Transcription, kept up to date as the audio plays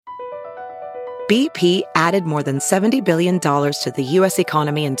BP added more than $70 billion to the U.S.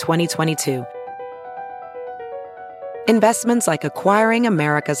 economy in 2022. Investments like acquiring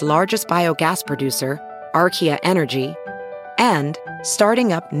America's largest biogas producer, Archaea Energy, and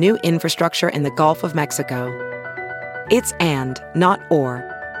starting up new infrastructure in the Gulf of Mexico. It's and, not or.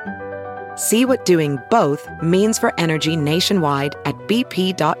 See what doing both means for energy nationwide at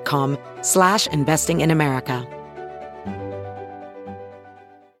bp.com/investing in America.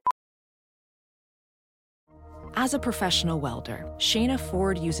 As a professional welder, Shayna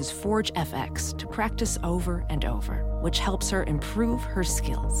Ford uses Forge FX to practice over and over, which helps her improve her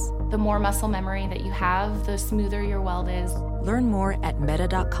skills. The more muscle memory that you have, the smoother your weld is. Learn more at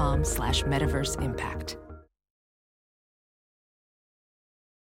meta.com/metaverse impact.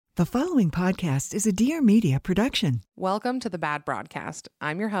 The following podcast is a Dear Media production. Welcome to The Bad Broadcast.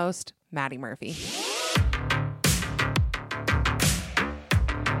 I'm your host, Maddie Murphy.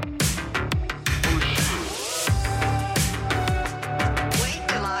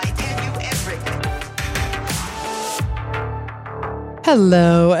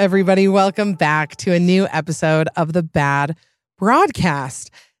 Hello, everybody. Welcome back to a new episode of The Bad Broadcast.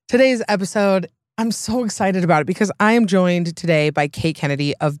 Today's episode, I'm so excited about it because I am joined today by Kate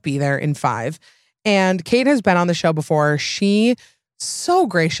Kennedy of Be There in 5. And Kate has been on the show before. She so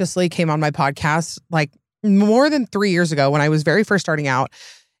graciously came on my podcast like more than 3 years ago when I was very first starting out.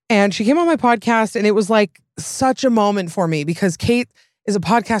 And she came on my podcast and it was like such a moment for me because Kate is a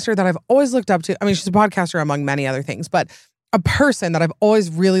podcaster that I've always looked up to. I mean, she's a podcaster among many other things, but a person that I've always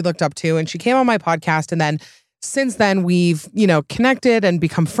really looked up to. And she came on my podcast. And then since then we've, connected and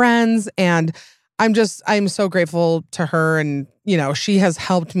become friends. And I'm so grateful to her. And, she has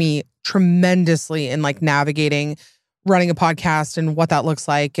helped me tremendously in like navigating running a podcast and what that looks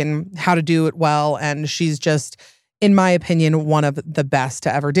like and how to do it well. And she's just, in my opinion, one of the best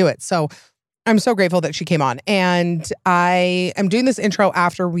to ever do it. So I'm so grateful that she came on. And I am doing this intro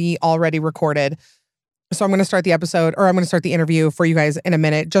after we already recorded. So I'm going to start the interview for you guys in a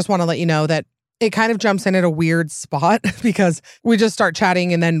minute. Just want to let you know that it kind of jumps in at a weird spot because we just start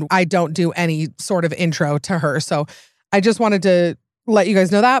chatting and then I don't do any sort of intro to her. So I just wanted to let you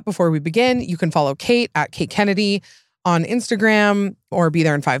guys know that before we begin. You can follow Kate at Kate Kennedy on Instagram or Be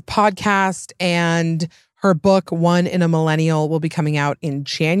There in 5 podcast. And her book, One in a Millennial, will be coming out in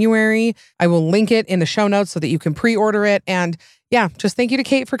January. I will link it in the show notes so that you can pre-order it. And yeah, just thank you to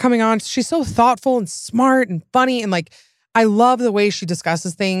Kate for coming on. She's so thoughtful and smart and funny. And like, I love the way she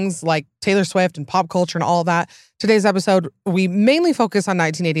discusses things like Taylor Swift and pop culture and all of that. Today's episode, we mainly focus on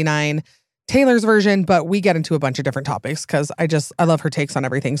 1989, Taylor's version, but we get into a bunch of different topics because I love her takes on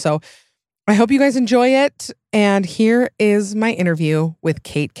everything. So I hope you guys enjoy it. And here is my interview with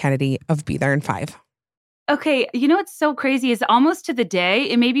Kate Kennedy of Be There in 5. Okay, what's so crazy is almost to the day,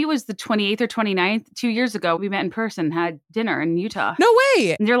 and maybe it was the 28th or 29th, 2 years ago, we met in person, had dinner in Utah. No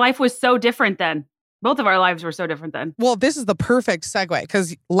way! And your life was so different then. Both of our lives were so different then. Well, this is the perfect segue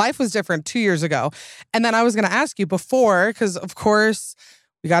because life was different 2 years ago. And then I was going to ask you before, because of course,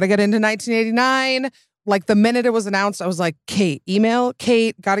 we got to get into 1989. Like the minute it was announced, I was like, Kate, email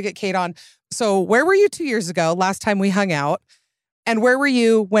Kate, got to get Kate on. So where were you 2 years ago, last time we hung out? And where were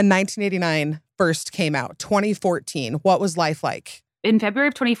you when 1989 first came out, 2014? What was life like? In February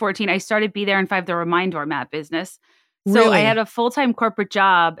of 2014, I started Be There in 5, the Remind doormat business. So Really? I had a full-time corporate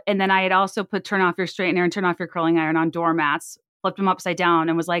job, and then I had also put turn off your straightener and turn off your curling iron on doormats, flipped them upside down,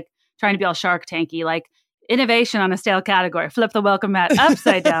 and was like trying to be all Shark Tanky, like innovation on a stale category. Flip the welcome mat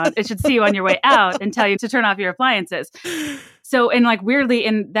upside down. It should see you on your way out and tell you to turn off your appliances. So, and like weirdly,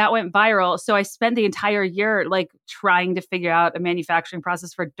 and that went viral. So I spent the entire year like trying to figure out a manufacturing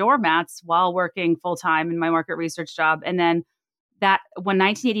process for doormats while working full time in my market research job. And then when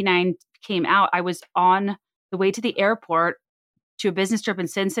 1989 came out, I was on the way to the airport to a business trip in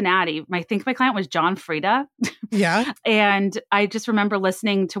Cincinnati. I think my client was John Frieda. Yeah. And I just remember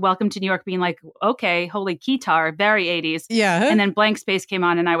listening to Welcome to New York being like, okay, holy keytar, very 80s. Yeah. And then Blank Space came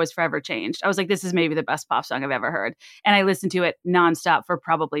on and I was forever changed. I was like, this is maybe the best pop song I've ever heard. And I listened to it nonstop for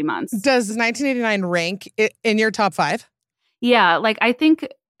probably months. Does 1989 rank in your top 5? Yeah. Like I think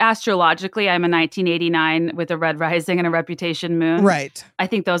astrologically, I'm a 1989 with a red rising and a reputation moon. Right. I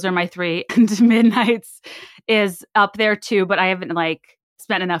think those are my 3. And Midnights is up there too, but I haven't like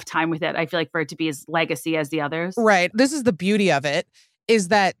spent enough time with it. I feel like for it to be as legacy as the others. Right. This is the beauty of it, is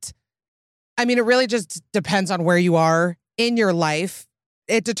that, I mean, it really just depends on where you are in your life.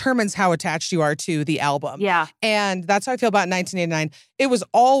 It determines how attached you are to the album. Yeah. And that's how I feel about 1989. It was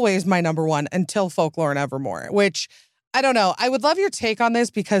always my number one until Folklore and Evermore, which I don't know. I would love your take on this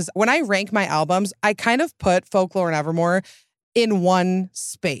because when I rank my albums, I kind of put Folklore and Evermore in one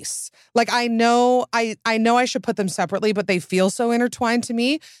space. Like I know I should put them separately, but they feel so intertwined to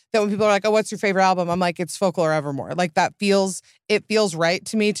me that when people are like, "Oh, what's your favorite album?" I'm like, "It's Folklore Evermore." Like it feels right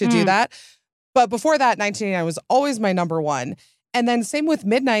to me to do that. But before that, 1989 was always my number one. And then same with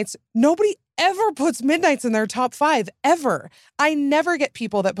Midnights. Nobody ever puts Midnights in their top 5, ever. I never get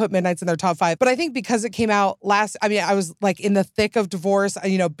people that put Midnights in their top 5. But I think because it came out I was like in the thick of divorce,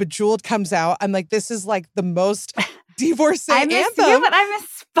 Bejeweled comes out. I'm like, this is like the most divorcee I miss anthem. you, but I miss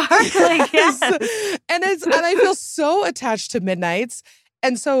Sparkling. Yes. And I feel so attached to Midnights.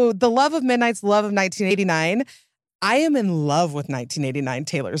 And so the love of Midnights, love of 1989, I am in love with 1989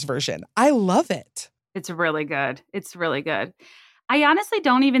 Taylor's version. I love it. It's really good. It's really good. I honestly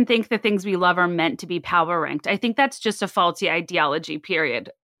don't even think the things we love are meant to be power ranked. I think that's just a faulty ideology,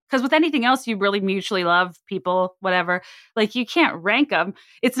 period. Because with anything else, you really mutually love people, whatever. Like you can't rank them.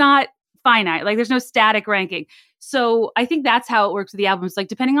 It's not finite. Like there's no static ranking. So I think that's how it works with the albums. Like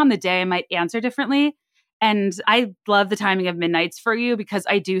depending on the day, I might answer differently. And I love the timing of Midnights for you because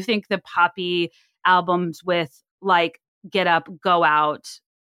I do think the poppy albums with like Get Up, Go Out,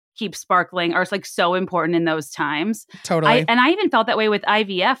 Keep Sparkling are like so important in those times. Totally. And I even felt that way with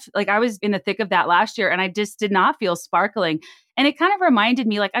IVF. Like I was in the thick of that last year and I just did not feel sparkling. And it kind of reminded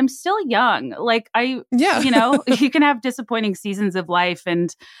me like I'm still young. Like you can have disappointing seasons of life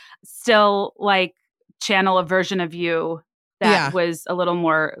and still like channel a version of you that was a little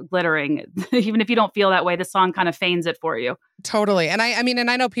more glittering. Even if you don't feel that way, the song kind of feigns it for you. Totally. And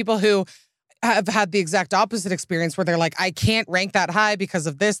I know people who have had the exact opposite experience where they're like, I can't rank that high because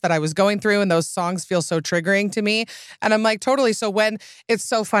of this that I was going through. And those songs feel so triggering to me. And I'm like, totally. So when it's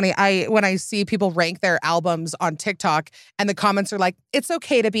so funny, when I see people rank their albums on TikTok and the comments are like, it's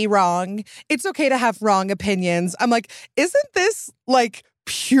okay to be wrong. It's okay to have wrong opinions. I'm like, isn't this like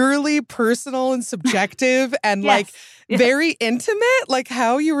purely personal and subjective and very intimate, like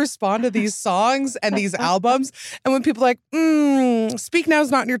how you respond to these songs and these albums? And when people are like, Speak Now is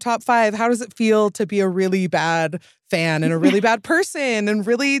not in your top 5, how does it feel to be a really bad fan and a really bad person and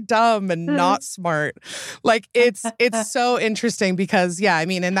really dumb and not smart? Like it's so interesting because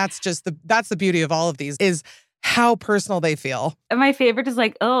and that's the beauty of all of these is how personal they feel. And my favorite is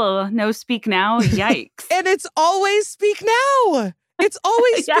like, oh, no Speak Now, yikes. And it's always Speak Now. It's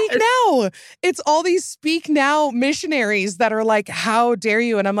always Speak Now. It's all these Speak Now missionaries that are like, how dare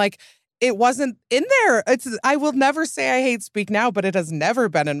you? And I'm like, it wasn't in there. I will never say I hate Speak Now, but it has never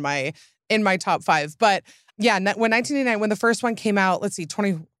been in my top 5. But yeah, when 1989, when the first one came out, let's see,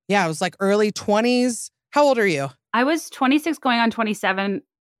 it was like early 20s. How old are you? I was 26 going on 27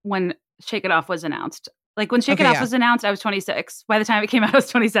 when Shake It Off was announced. Like when Shake It Off was announced, I was 26. By the time it came out, I was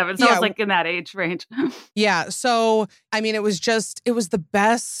 27. So I was like in that age range. Yeah. So, it was the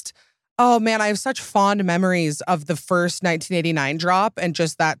best. Oh man, I have such fond memories of the first 1989 drop and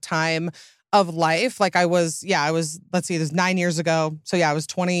just that time of life. Like let's see, this 9 years ago. So yeah, I was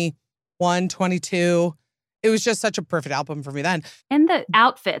 21, 22. It was just such a perfect album for me then. And the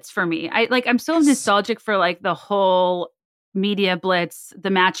outfits for me, I'm so nostalgic for like the whole media blitz, the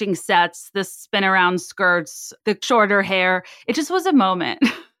matching sets, the spin around skirts, the shorter hair. It just was a moment.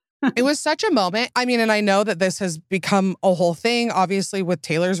 It was such a moment. And I know that this has become a whole thing, obviously with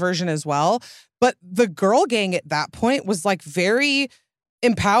Taylor's version as well. But the girl gang at that point was like very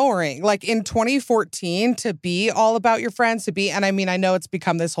empowering. Like in 2014 to be all about your friends, and I know it's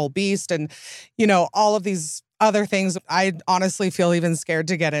become this whole beast and, all of these other things I honestly feel even scared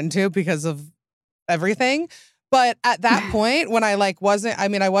to get into because of everything. But at that point, when I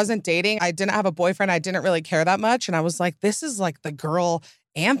wasn't dating, I didn't have a boyfriend, I didn't really care that much. And I was like, this is like the girl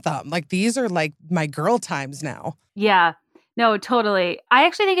anthem. Like these are like my girl times now. Yeah, no, totally. I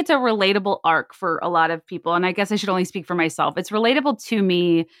actually think it's a relatable arc for a lot of people. And I guess I should only speak for myself. It's relatable to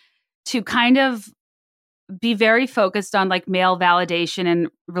me to kind of be very focused on like male validation and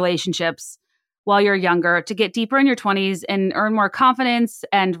relationships while you're younger, to get deeper in your 20s and earn more confidence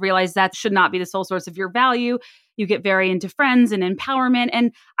and realize that should not be the sole source of your value. You get very into friends and empowerment.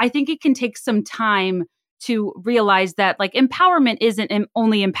 And I think it can take some time to realize that like empowerment isn't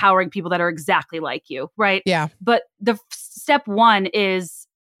only empowering people that are exactly like you, right? Yeah. But the step one is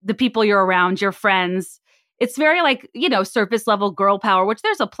the people you're around, your friends. It's very like, surface level girl power, which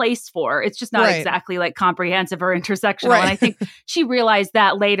there's a place for. It's just not exactly like comprehensive or intersectional. Right. And I think she realized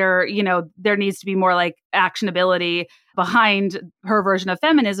that later, there needs to be more like actionability behind her version of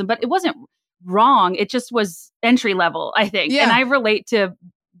feminism, but it wasn't wrong. It just was entry level, I think. Yeah. And I relate to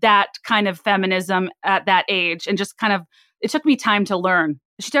that kind of feminism at that age and just kind of, it took me time to learn.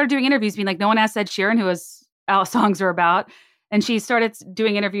 She started doing interviews being like, no one asked Ed Sheeran who our songs are about. And she started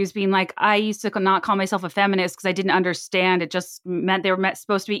doing interviews being like, I used to not call myself a feminist because I didn't understand. It just meant they were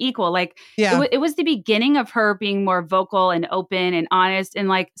supposed to be equal. Like, it was the beginning of her being more vocal and open and honest. And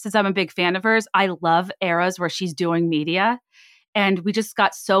like, since I'm a big fan of hers, I love eras where she's doing media. And we just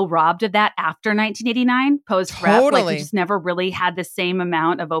got so robbed of that after 1989, post-rep. Totally. Like, we just never really had the same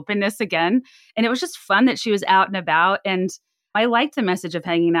amount of openness again. And it was just fun that she was out and about. And I liked the message of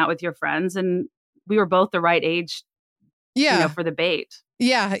hanging out with your friends. And we were both the right age for the bait.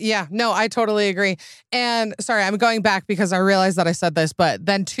 Yeah. No, I totally agree. And sorry, I'm going back because I realized that I said this, but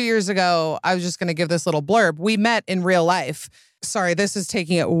then 2 years ago, I was just going to give this little blurb. We met in real life. Sorry, this is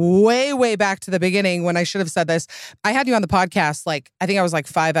taking it way, way back to the beginning when I should have said this. I had you on the podcast, I think I was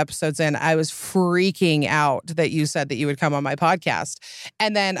 5 episodes in. I was freaking out that you said that you would come on my podcast.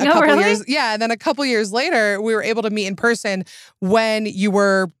 And then a couple years later, we were able to meet in person when you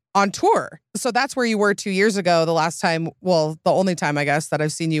were on tour. So that's where you were 2 years ago, the last time, the only time, I guess, that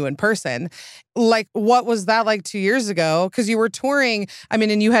I've seen you in person. What was that like 2 years ago? Because you were touring,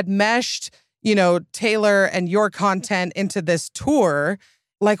 and you had meshed, Taylor and your content into this tour.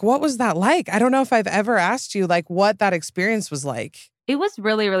 What was that like? I don't know if I've ever asked you, what that experience was like. It was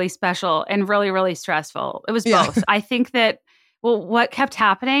really, really special and really, really stressful. It was both. I think that, what kept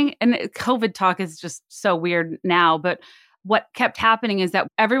happening, and COVID talk is just so weird now, but what kept happening is that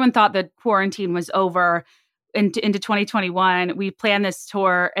everyone thought that quarantine was over into 2021. We planned this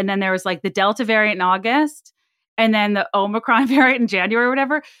tour, and then there was the Delta variant in August, and then the Omicron variant in January or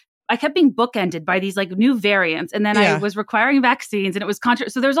whatever. I kept being bookended by these new variants, and then I was requiring vaccines, and it was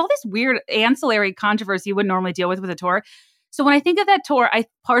so there's all this weird ancillary controversy you wouldn't normally deal with a tour. So when I think of that tour, I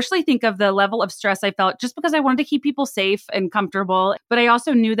partially think of the level of stress I felt just because I wanted to keep people safe and comfortable. But I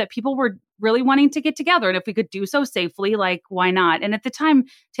also knew that people were really wanting to get together. And if we could do so safely, why not? And at the time,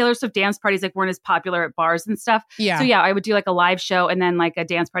 Taylor Swift dance parties weren't as popular at bars and stuff. Yeah. So I would do a live show and then a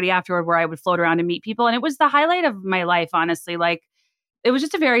dance party afterward where I would float around and meet people. And it was the highlight of my life, honestly. It was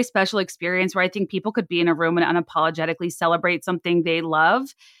just a very special experience where I think people could be in a room and unapologetically celebrate something they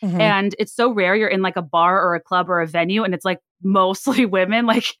love. Mm-hmm. And it's so rare you're in a bar or a club or a venue and it's mostly women.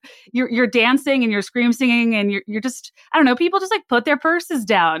 You're dancing and you're scream singing and you're just, I don't know, people just put their purses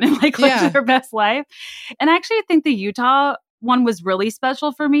down and live their best life. And actually, I think the Utah one was really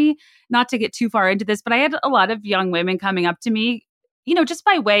special for me, not to get too far into this, but I had a lot of young women coming up to me, just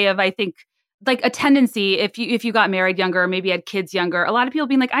by way of, I think, a tendency, if you got married younger or maybe had kids younger, a lot of people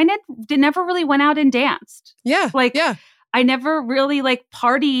being I never really went out and danced. Yeah. I never really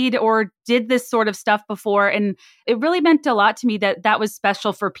partied or did this sort of stuff before. And it really meant a lot to me that was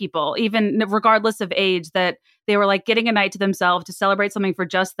special for people, even regardless of age, that they were getting a night to themselves to celebrate something for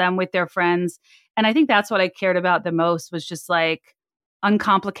just them with their friends. And I think that's what I cared about the most, was just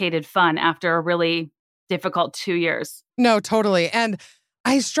uncomplicated fun after a really difficult 2 years. No, totally. And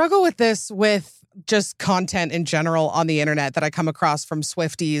I struggle with this with just content in general on the internet that I come across from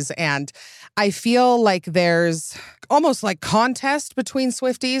Swifties. And I feel there's almost contest between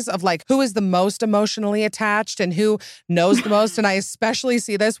Swifties of who is the most emotionally attached and who knows the most. And I especially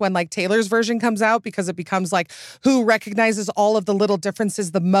see this when Taylor's version comes out, because it becomes who recognizes all of the little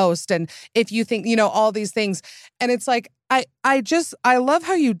differences the most. And if you think, all these things. And it's I love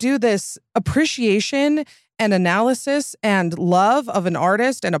how you do this appreciation and analysis and love of an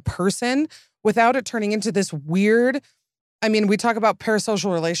artist and a person without it turning into this weird, we talk about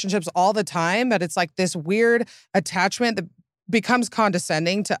parasocial relationships all the time, but it's this weird attachment that becomes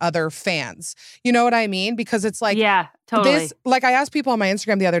condescending to other fans. You know what I mean? Because it's yeah, totally. This, I asked people on my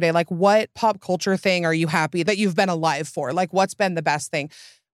Instagram the other day, what pop culture thing are you happy that you've been alive for? What's been the best thing?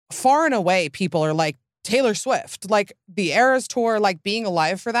 Far and away, people are Taylor Swift. The Eras tour, being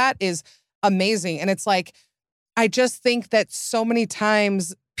alive for that is amazing. And it's I just think that so many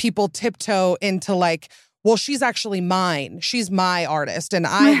times people tiptoe into well, she's actually mine. She's my artist. And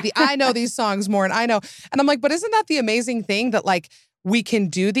I know these songs more and I know. And I'm but isn't that the amazing thing that we can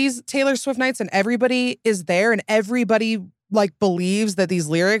do these Taylor Swift nights and everybody is there and everybody believes that these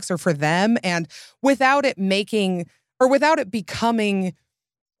lyrics are for them, and without it becoming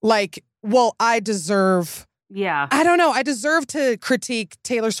well, I deserve. Yeah. I don't know. I deserve to critique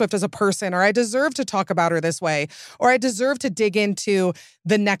Taylor Swift as a person, or I deserve to talk about her this way, or I deserve to dig into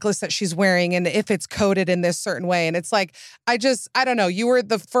the necklace that she's wearing and if it's coded in this certain way. And it's I don't know. You were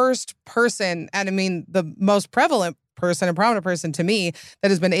the first person, and the most prevalent person and prominent person to me that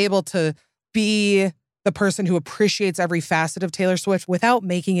has been able to be the person who appreciates every facet of Taylor Swift without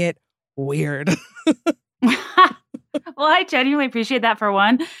making it weird. Well, I genuinely appreciate that, for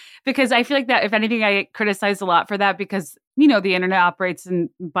one, because I feel that if anything, I get criticized a lot for that because, the internet operates in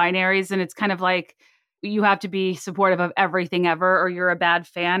binaries, and it's kind of you have to be supportive of everything ever or you're a bad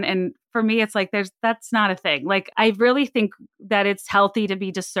fan. And for me, it's like, that's not a thing. Like, I really think that it's healthy to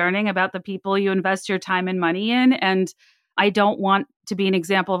be discerning about the people you invest your time and money in. And I don't want to be an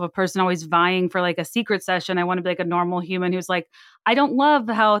example of a person always vying for like a secret session. I want to be like a normal human who's like, I don't love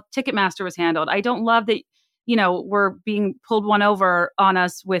how Ticketmaster was handled. I don't love that, we're being pulled one over on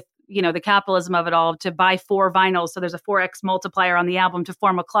us with, the capitalism of it all to buy 4 vinyls. So there's a 4x multiplier on the album to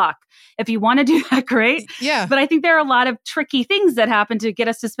form a clock. If you want to do that, great. Yeah. But I think there are a lot of tricky things that happen to get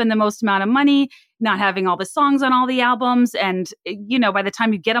us to spend the most amount of money, not having all the songs on all the albums. And, by the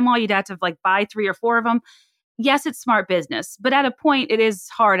time you get them all, you'd have to like buy 3 or 4 of them. Yes, it's smart business, but at a point, it is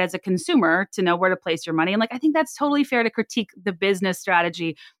hard as a consumer to know where to place your money. And like, I think that's totally fair to critique the business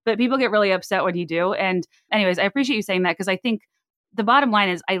strategy, but people get really upset when you do. And anyways, I appreciate you saying that because I think the bottom line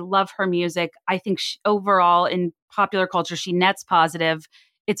is I love her music. I think overall in popular culture, she nets positive.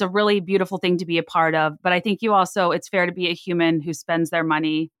 It's a really beautiful thing to be a part of. But I think it's fair to be a human who spends their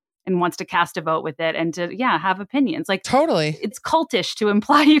money and wants to cast a vote with it and to, have opinions. Like, totally. It's cultish to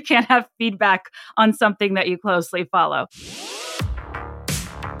imply you can't have feedback on something that you closely follow.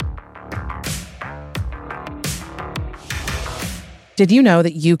 Did you know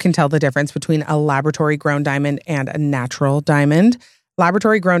that you can tell the difference between a laboratory-grown diamond and a natural diamond?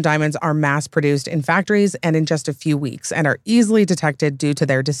 Laboratory-grown diamonds are mass-produced in factories and in just a few weeks and are easily detected due to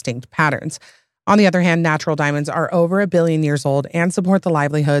their distinct patterns. On the other hand, natural diamonds are over 1 billion years old and support the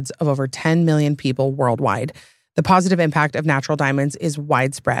livelihoods of over 10 million people worldwide. The positive impact of natural diamonds is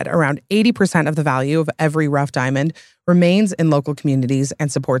widespread. Around 80% of the value of every rough diamond remains in local communities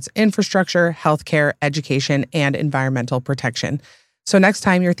and supports infrastructure, healthcare, education, and environmental protection. So next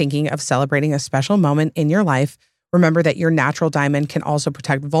time you're thinking of celebrating a special moment in your life, remember that your natural diamond can also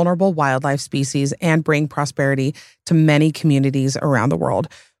protect vulnerable wildlife species and bring prosperity to many communities around the world.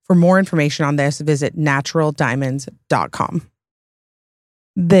 For more information on this, visit naturaldiamonds.com.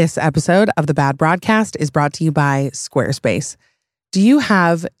 This episode of The Bad Broadcast is brought to you by Squarespace. Do you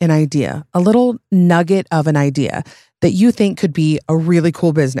have an idea, a little nugget of an idea that you think could be a really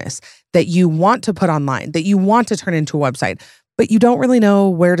cool business, that you want to put online, that you want to turn into a website, but you don't really know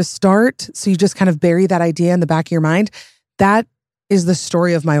where to start, so you just kind of bury that idea in the back of your mind? That is the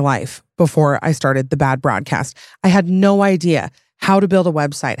story of my life before I started The Bad Broadcast. I had no idea how to build a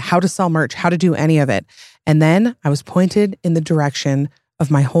website, how to sell merch, how to do any of it. And then I was pointed in the direction of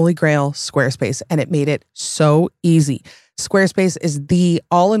my holy grail, Squarespace, and it made it so easy. Squarespace is the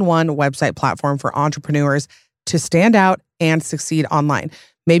all-in-one website platform for entrepreneurs to stand out and succeed online.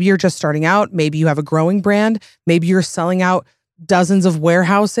 Maybe you're just starting out. Maybe you have a growing brand. Maybe you're selling out dozens of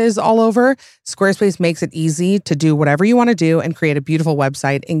warehouses all over. Squarespace makes it easy to do whatever you want to do and create a beautiful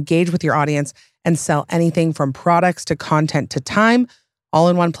website, engage with your audience, and sell anything from products to content to time, all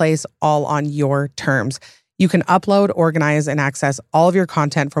in one place, all on your terms. You can upload, organize, and access all of your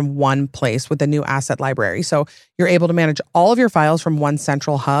content from one place with the new asset library. So you're able to manage all of your files from one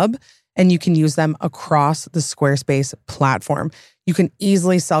central hub, and you can use them across the Squarespace platform. You can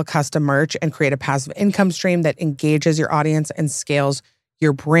easily sell custom merch and create a passive income stream that engages your audience and scales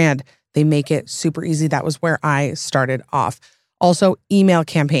your brand. They make it super easy. That was where I started off. Also, email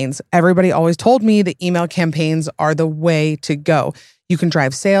campaigns. Everybody always told me that email campaigns are the way to go. You can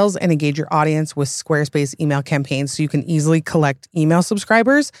drive sales and engage your audience with Squarespace email campaigns so you can easily collect email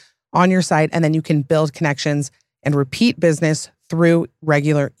subscribers on your site, and then you can build connections and repeat business through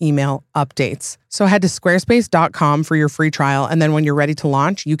regular email updates. So head to squarespace.com for your free trial. And then when you're ready to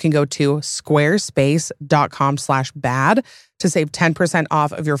launch, you can go to squarespace.com/bad to save 10%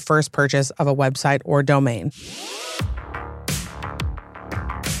 off of your first purchase of a website or domain.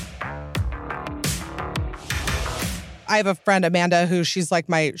 I have a friend, Amanda, who she's my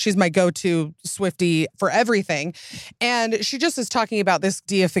go-to Swiftie for everything. And she just is talking about this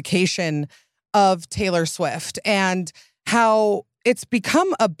deification of Taylor Swift and how it's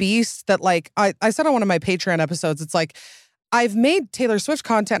become a beast that, like, I said on one of my Patreon episodes, it's like, I've made Taylor Swift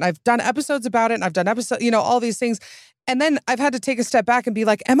content, I've done episodes about it, and I've done all these things. And then I've had to take a step back and be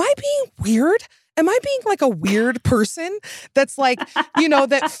like, am I being weird? Am I being like a weird person that's like,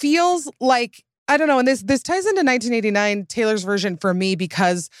 that feels like, I don't know. And this ties into 1989, Taylor's version for me,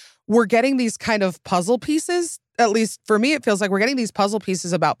 because we're getting these kind of puzzle pieces. At least for me, it feels like we're getting these puzzle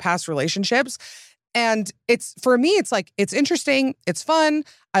pieces about past relationships. And for me, it's like, it's interesting. It's fun.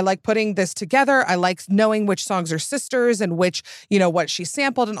 I like putting this together. I like knowing which songs are sisters and which, what she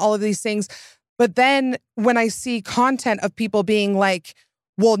sampled and all of these things. But then when I see content of people being like,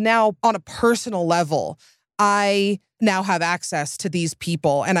 well, now on a personal level, I now have access to these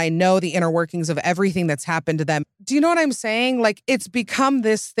people and I know the inner workings of everything that's happened to them. Do you know what I'm saying? Like, it's become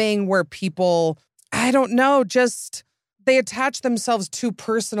this thing where people I don't know, just they attach themselves too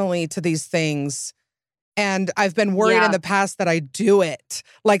personally to these things. And I've been worried in the past that I do it.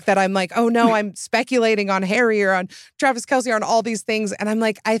 Like that I'm like, oh no, I'm speculating on Harry or on Travis Kelce or on all these things. And I'm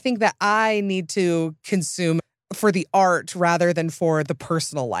like, I think that I need to consume for the art rather than for the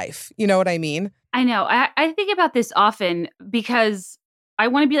personal life. You know what I mean? I know. I think about this often because I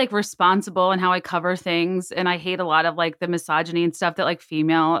want to be like responsible in how I cover things. And I hate a lot of like the misogyny and stuff that like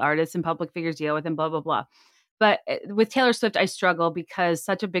female artists and public figures deal with and blah, blah, blah. But with Taylor Swift, I struggle because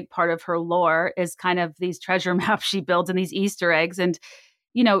such a big part of her lore is kind of these treasure maps she builds and these Easter eggs. And,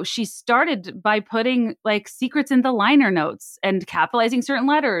 you know, she started by putting like secrets in the liner notes and capitalizing certain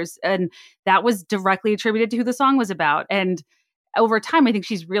letters. And that was directly attributed to who the song was about. And over time, I think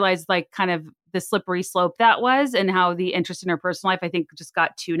she's realized like kind of the slippery slope that was and how the interest in her personal life, I think, just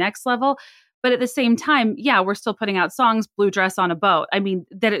got to next level. But at the same time, yeah, we're still putting out songs, Blue Dress on a Boat. I mean,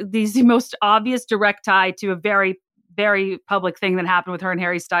 that these the most obvious direct tie to a very, very public thing that happened with her and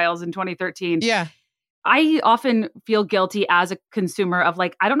Harry Styles in 2013. Yeah. I often feel guilty as a consumer of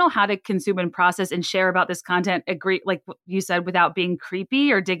like, I don't know how to consume and process and share about this content, agree, like you said, without being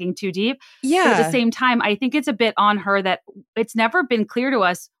creepy or digging too deep. Yeah. But at the same time, I think it's a bit on her that it's never been clear to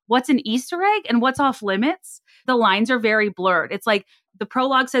us what's an Easter egg and what's off limits. The lines are very blurred. It's like the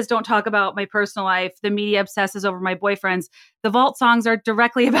prologue says, don't talk about my personal life. The media obsesses over my boyfriends. The vault songs are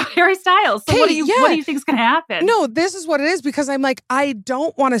directly about Harry Styles. So what do you think is going to happen? No, this is what it is because I'm like, I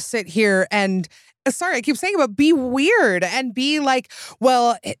don't want to sit here and sorry, I keep saying about be weird and be like,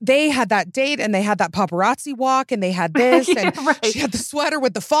 well, they had that date and they had that paparazzi walk and they had this and she had the sweater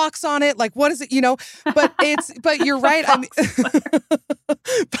with the fox on it. Like, what is it? You know, but you're right. I mean,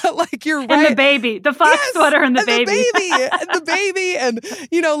 but like, you're right. And the baby, the fox sweater and the baby. The baby. And,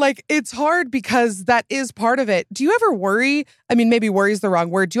 you know, like it's hard because that is part of it. Do you ever worry? I mean, maybe worry is the wrong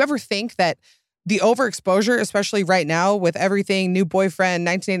word. Do you ever think that the overexposure, especially right now with everything, new boyfriend,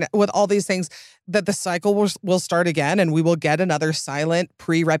 19, with all these things, that the cycle will start again and we will get another silent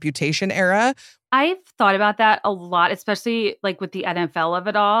pre-Reputation era? I've thought about that a lot, especially like with the NFL of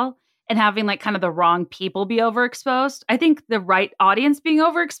it all and having like kind of the wrong people be overexposed. I think the right audience being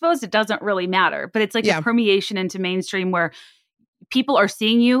overexposed, it doesn't really matter, but it's like a permeation into mainstream where people are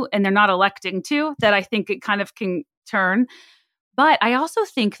seeing you and they're not electing to, that I think it kind of can turn. But I also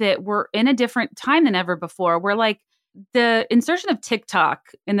think that we're in a different time than ever before. Where like the insertion of TikTok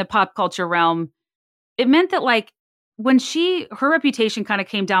in the pop culture realm, it meant that like when her reputation kind of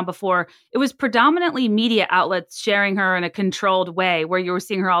came down before, it was predominantly media outlets sharing her in a controlled way where you were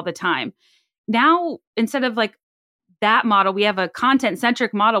seeing her all the time. Now, instead of like that model, we have a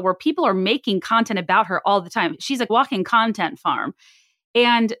content-centric model where people are making content about her all the time. She's like walking content farm.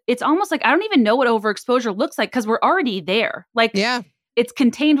 And it's almost like, I don't even know what overexposure looks like because we're already there. Like, it's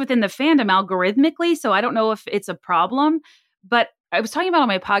contained within the fandom algorithmically. So I don't know if it's a problem. But I was talking about on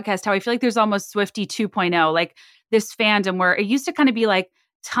my podcast how I feel like there's almost Swiftie 2.0, like this fandom where it used to kind of be like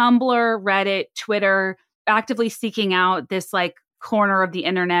Tumblr, Reddit, Twitter, actively seeking out this like corner of the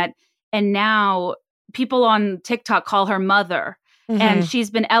internet. And now people on TikTok call her mother. Mm-hmm. And she's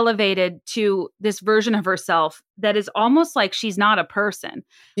been elevated to this version of herself that is almost like she's not a person.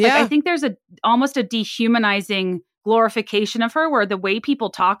 Yeah. Like, I think there's almost a dehumanizing glorification of her where the way people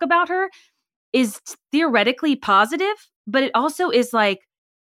talk about her is theoretically positive, but it also is like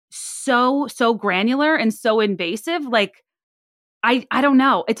so granular and so invasive. Like, I don't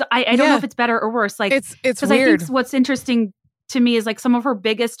know. I don't know if it's better or worse. Like, it's weird. I think what's interesting to me is like some of her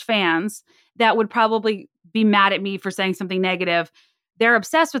biggest fans that would probably be mad at me for saying something negative. They're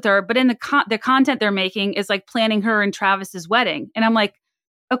obsessed with her, but in the content they're making is like planning her and Travis's wedding. And I'm like,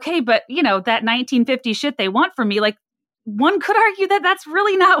 okay, but you know, that 1950 shit they want from me, like one could argue that that's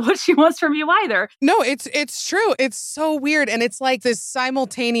really not what she wants from you either. No, it's true. It's so weird. And it's like this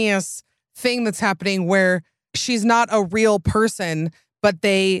simultaneous thing that's happening where she's not a real person, but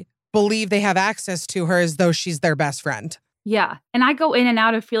they believe they have access to her as though she's their best friend. Yeah. And I go in and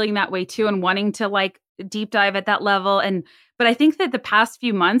out of feeling that way too and wanting to like deep dive at that level. But I think that the past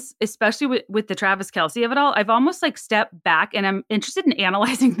few months, especially with the Travis Kelce of it all, I've almost like stepped back and I'm interested in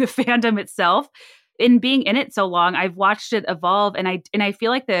analyzing the fandom itself. In being in it so long, I've watched it evolve. And I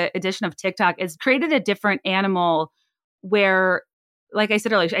feel like the addition of TikTok has created a different animal where, like I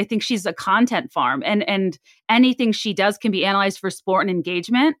said earlier, I think she's a content farm and anything she does can be analyzed for sport and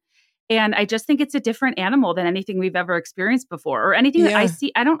engagement. And I just think it's a different animal than anything we've ever experienced before or anything that I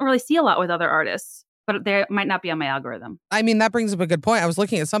see. I don't really see a lot with other artists, but they might not be on my algorithm. I mean, that brings up a good point. I was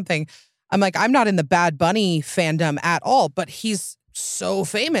looking at something. I'm like, I'm not in the Bad Bunny fandom at all, but he's so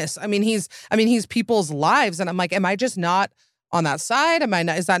famous. I mean, he's people's lives. And I'm like, am I just not on that side?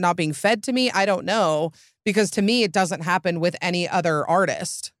 Is that not being fed to me? I don't know. Because to me, it doesn't happen with any other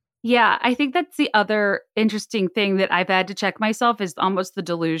artist. Yeah, I think that's the other interesting thing that I've had to check myself is almost the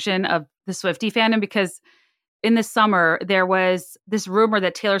delusion of the Swiftie fandom, because in the summer, there was this rumor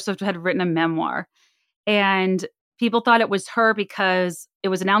that Taylor Swift had written a memoir. And people thought it was her because it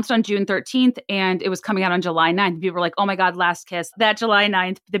was announced on June 13th and it was coming out on July 9th. People were like, oh my God, Last Kiss, that July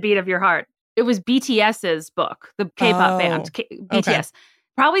 9th, The Beat of Your Heart. It was BTS's book, the K-pop band, BTS, okay.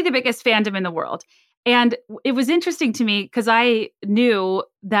 Probably the biggest fandom in the world. And it was interesting to me because I knew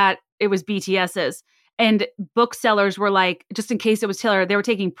that it was BTS's. And booksellers were like, just in case it was Taylor, they were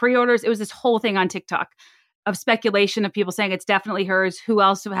taking pre-orders. It was this whole thing on TikTok of speculation of people saying it's definitely hers. Who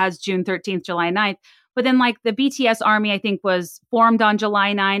else has June 13th, July 9th? But then like the BTS army, I think, was formed on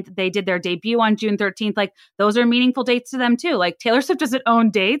July 9th. They did their debut on June 13th. Like those are meaningful dates to them too. Like Taylor Swift doesn't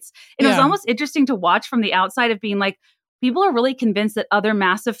own dates. And it was almost interesting to watch from the outside of being like, people are really convinced that other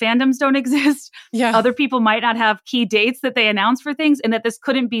massive fandoms don't exist. Yeah. Other people might not have key dates that they announce for things, and that this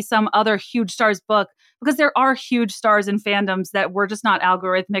couldn't be some other huge star's book, because there are huge stars in fandoms that we're just not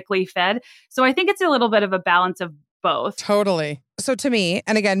algorithmically fed. So I think it's a little bit of a balance of both. Totally. So to me,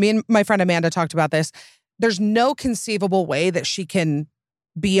 and again, me and my friend Amanda talked about this, there's no conceivable way that she can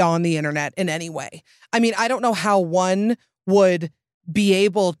be on the internet in any way. I mean, I don't know how one would be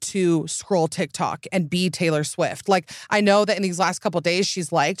able to scroll TikTok and be Taylor Swift. Like, I know that in these last couple of days,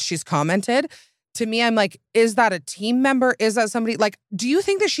 she's commented. To me, I'm like, is that a team member? Is that somebody? Like, do you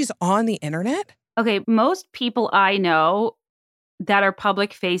think that she's on the internet? Okay, most people I know that are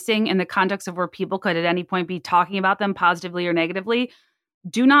public facing in the context of where people could at any point be talking about them positively or negatively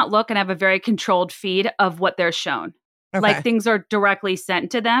do not look and have a very controlled feed of what they're shown. Okay. Like things are directly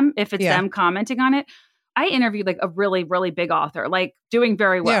sent to them if it's them commenting on it. I interviewed like a really, really big author, like doing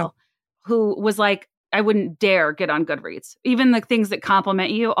very well, who was like, I wouldn't dare get on Goodreads. Even the things that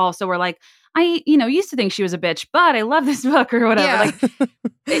compliment you also were like, I, used to think she was a bitch, but I love this book or whatever.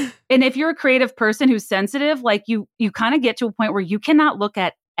 Yeah. And if you're a creative person who's sensitive, like you kind of get to a point where you cannot look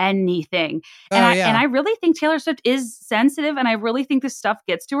at anything. And I really think Taylor Swift is sensitive, and I really think this stuff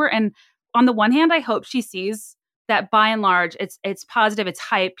gets to her. And on the one hand, I hope she sees that by and large, it's positive, it's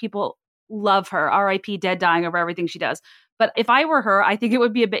hype. People love her. R.I.P. dead, dying over everything she does. But if I were her, I think it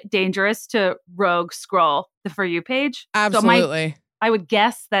would be a bit dangerous to rogue scroll the For You page. Absolutely. So I would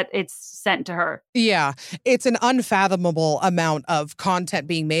guess that it's sent to her. Yeah. It's an unfathomable amount of content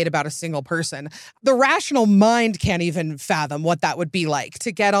being made about a single person. The rational mind can't even fathom what that would be like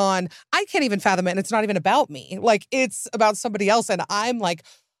to get on. I can't even fathom it. And it's not even about me. Like, it's about somebody else. And I'm like,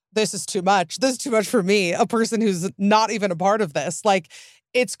 this is too much. This is too much for me. A person who's not even a part of this. Like,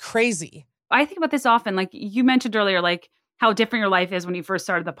 it's crazy. I think about this often. Like you mentioned earlier, like how different your life is when you first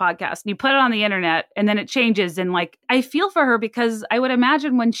started the podcast. And you put it on the internet and then it changes. And like, I feel for her because I would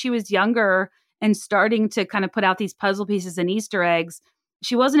imagine when she was younger and starting to kind of put out these puzzle pieces and Easter eggs,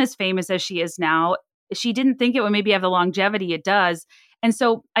 she wasn't as famous as she is now. She didn't think it would maybe have the longevity it does. And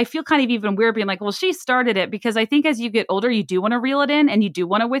so I feel kind of even weird being like, well, she started it, because I think as you get older, you do want to reel it in and you do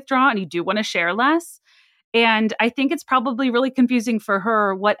want to withdraw and you do want to share less. And I think it's probably really confusing for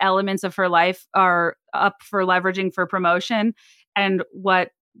her what elements of her life are up for leveraging for promotion and what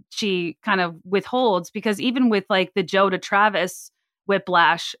she kind of withholds. Because even with like the Joe to Travis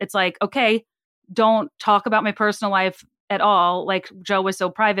whiplash, it's like, okay, don't talk about my personal life at all. Like Joe was so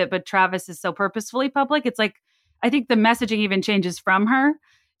private, but Travis is so purposefully public. It's like, I think the messaging even changes from her.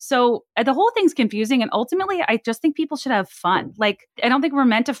 So the whole thing's confusing. And ultimately, I just think people should have fun. Like, I don't think we're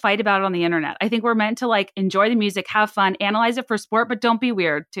meant to fight about it on the internet. I think we're meant to like enjoy the music, have fun, analyze it for sport, but don't be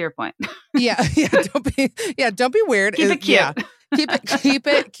weird, to your point. Don't be weird. Keep it cute.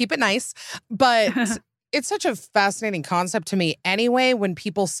 Yeah, keep it nice. But it's such a fascinating concept to me anyway, when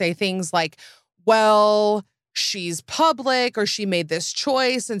people say things like, well, she's public or she made this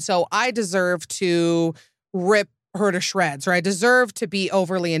choice, and so I deserve to rip her to shreds, or I deserve to be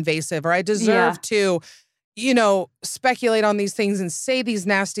overly invasive, or I deserve to, speculate on these things and say these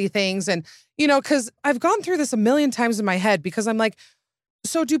nasty things. And, because I've gone through this a million times in my head, because I'm like,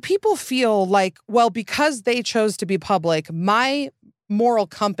 so do people feel like, well, because they chose to be public, my moral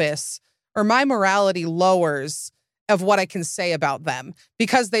compass or my morality lowers of what I can say about them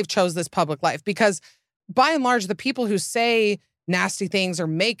because they've chose this public life? Because by and large, the people who say nasty things or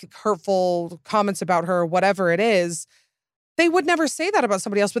make hurtful comments about her, whatever it is, they would never say that about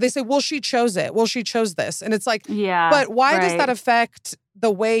somebody else, but they say, well, she chose it. Well, she chose this. And it's like, but why does that affect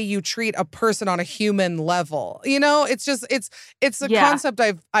the way you treat a person on a human level? It's just, it's a concept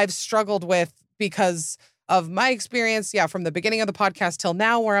I've struggled with because of my experience. Yeah. From the beginning of the podcast till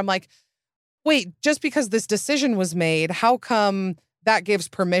now, where I'm like, wait, just because this decision was made, how come that gives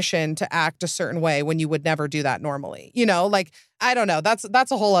permission to act a certain way when you would never do that normally? You know, like, I don't know. That's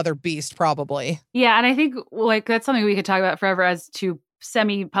a whole other beast, probably. Yeah. And I think like that's something we could talk about forever as to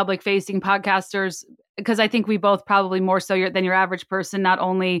semi-public facing podcasters, because I think we both probably more so than your average person not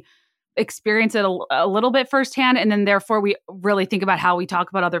only experience it a little bit firsthand, and then therefore we really think about how we talk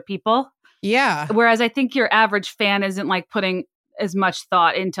about other people. Yeah. Whereas I think your average fan isn't like putting as much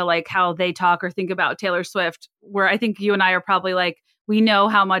thought into like how they talk or think about Taylor Swift, where I think you and I are probably like, we know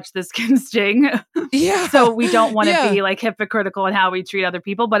how much this can sting. Yeah. So we don't want to be like hypocritical in how we treat other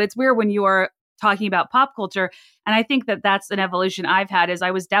people. But it's weird when you are talking about pop culture. And I think that that's an evolution I've had, is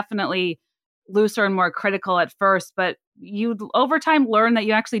I was definitely looser and more critical at first, but you over time learn that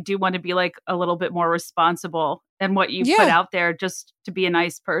you actually do want to be like a little bit more responsible in what you put out there, just to be a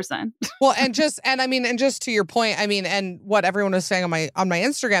nice person. Well, and just to your point, I mean, and what everyone was saying on my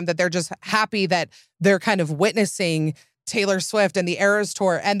Instagram, that they're just happy that they're kind of witnessing Taylor Swift and the Eras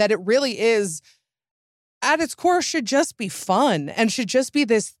Tour, and that it really is at its core should just be fun and should just be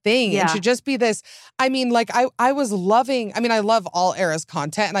this thing and should just be this. I mean, like I was loving, I mean, I love all Eras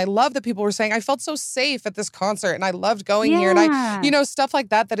content, and I love that people were saying, I felt so safe at this concert and I loved going here. And I, you know, stuff like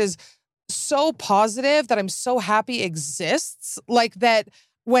that is so positive that I'm so happy exists. Like that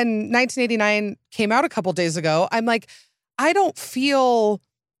when 1989 came out a couple days ago, I'm like, I don't feel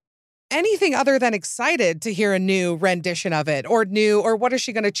anything other than excited to hear a new rendition of it, or what is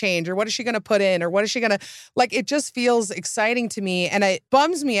she going to change, or what is she going to put in, or what is she going to, like, it just feels exciting to me. And it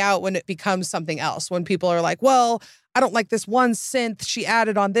bums me out when it becomes something else, when people are like, well, I don't like this one synth she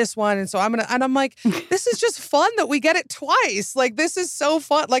added on this one. And so I'm like, this is just fun that we get it twice. Like, this is so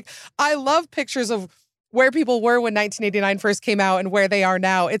fun. Like, I love pictures of where people were when 1989 first came out and where they are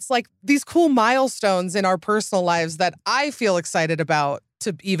now. It's like these cool milestones in our personal lives that I feel excited about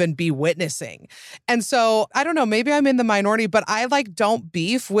to even be witnessing. And so, I don't know, maybe I'm in the minority, but I like don't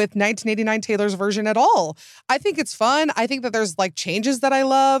beef with 1989 Taylor's version at all. I think it's fun. I think that there's like changes that I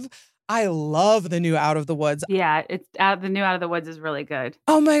love. I love the new Out of the Woods. Yeah, the new Out of the Woods is really good.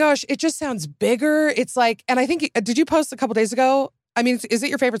 Oh my gosh, it just sounds bigger. It's like, and I think, did you post a couple days ago? I mean, is it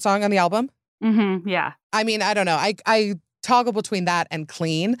your favorite song on the album? Mm-hmm, yeah. I mean, I don't know. I toggle between that and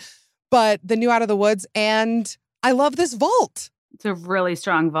Clean, but the new Out of the Woods, and I love this vault. It's a really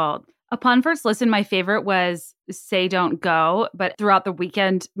strong vault. Upon first listen, my favorite was Say Don't Go, but throughout the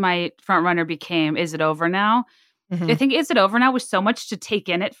weekend, my front runner became Is It Over Now? Mm-hmm. I think Is It Over Now was so much to take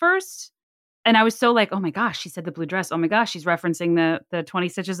in at first. And I was so like, oh my gosh, she said the blue dress. Oh my gosh, she's referencing the 20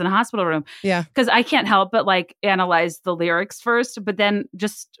 Stitches in a Hospital Room. Yeah. Because I can't help but like analyze the lyrics first. But then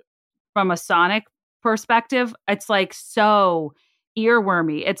just from a sonic perspective, it's like so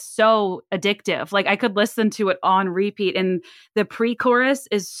earwormy. It's so addictive. Like I could listen to it on repeat, and the pre-chorus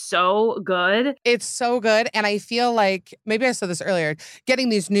is so good. It's so good. And I feel like, maybe I said this earlier, getting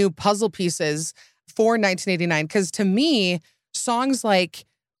these new puzzle pieces for 1989. Because to me, songs like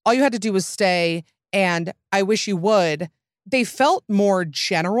All You Had to Do Was Stay and I Wish You Would, they felt more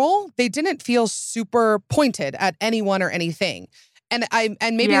general. They didn't feel super pointed at anyone or anything. And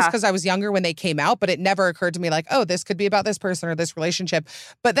maybe it's because I was younger when they came out, but it never occurred to me like, oh, this could be about this person or this relationship.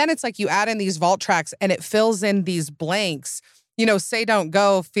 But then it's like you add in these vault tracks and it fills in these blanks. You know, Say Don't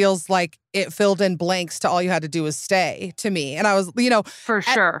Go feels like it filled in blanks to All You Had to Do Was Stay to me. And I was, you know. For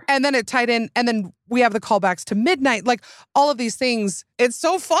sure. And then it tied in, and then we have the callbacks to Midnight. Like all of these things. It's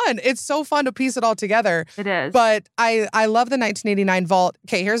so fun. It's so fun to piece it all together. It is. But I love the 1989 vault.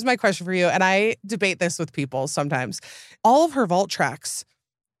 Okay, here's my question for you. And I debate this with people sometimes. All of her vault tracks,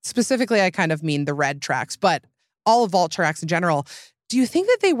 specifically, I kind of mean the red tracks, but all of vault tracks in general, do you think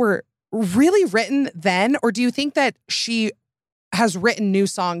that they were really written then? Or do you think that she has written new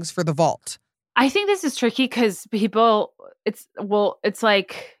songs for the vault? I think this is tricky because people, it's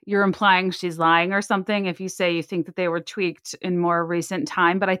like you're implying she's lying or something if you say you think that they were tweaked in more recent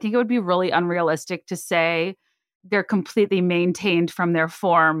time. But I think it would be really unrealistic to say they're completely maintained from their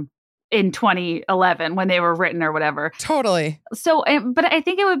form in 2011 when they were written or whatever. Totally. So, but I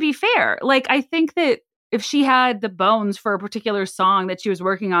think it would be fair. Like, I think that if she had the bones for a particular song that she was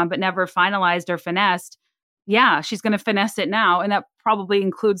working on but never finalized or finessed, yeah, she's going to finesse it now. And that probably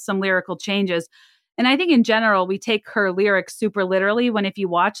includes some lyrical changes. And I think in general, we take her lyrics super literally when if you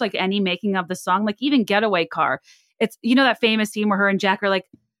watch like any making of the song, like even Getaway Car, it's, you know, that famous scene where her and Jack are like,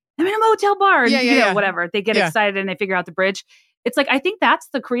 I'm in a motel bar, and whatever. They get excited and they figure out the bridge. It's like, I think that's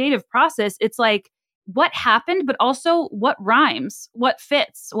the creative process. It's like what happened, but also what rhymes, what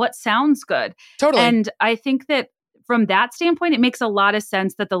fits, what sounds good. Totally. And I think that from that standpoint, it makes a lot of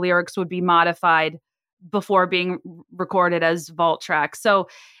sense that the lyrics would be modified before being recorded as vault tracks. So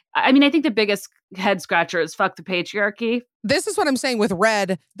I mean, I think the biggest head scratcher is fuck the patriarchy. This is what I'm saying with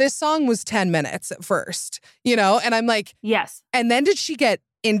Red. This song was 10 minutes at first, and I'm like, yes. And then did she get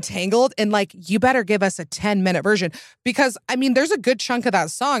entangled and like, you better give us a 10-minute version? Because I mean, there's a good chunk of that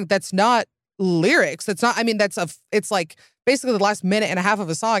song that's not lyrics. That's not, I mean, it's like basically the last minute and a half of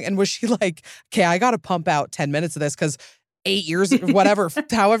a song. And was she like, okay, I got to pump out 10 minutes of this because 8 years, whatever,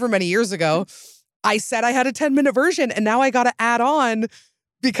 however many years ago, I said I had a 10-minute version and now I got to add on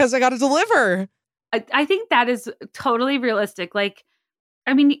because I got to deliver. I think that is totally realistic. Like,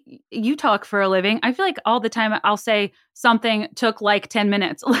 I mean, you talk for a living. I feel like all the time I'll say something took like 10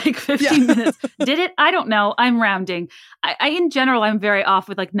 minutes, like 15 minutes. Did it? I don't know. I'm rounding. I in general, I'm very off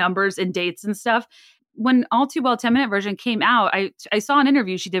with like numbers and dates and stuff. When All Too Well 10-minute version came out, I saw an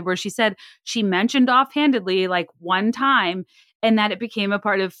interview she did where she said she mentioned offhandedly like one time and that it became a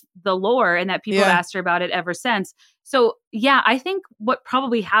part of the lore and that people asked her about it ever since. So yeah, I think what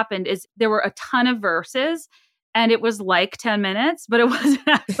probably happened is there were a ton of verses and it was like 10 minutes, but it wasn't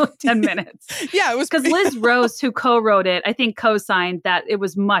actually 10 minutes. Yeah, it was. Because Liz Rose, who co-wrote it, I think co-signed that it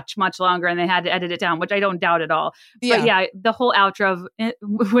was much, much longer and they had to edit it down, which I don't doubt at all. Yeah. But yeah, the whole outro of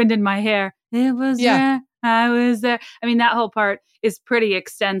Wind in My Hair, it was there, I was there. I mean, that whole part is pretty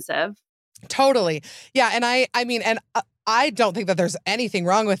extensive. Totally. Yeah, and I mean, and I don't think that there's anything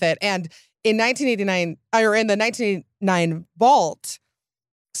wrong with it. And in 1989, or in the 1989 vault,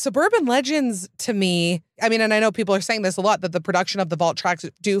 Suburban Legends to me, I mean, and I know people are saying this a lot, that the production of the vault tracks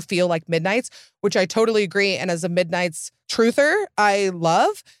do feel like Midnights, which I totally agree. And as a Midnights truther, I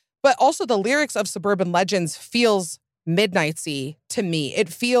love. But also the lyrics of Suburban Legends feels Midnightsy to me. It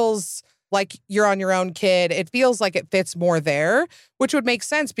feels like You're on Your Own, Kid. It feels like it fits more there, which would make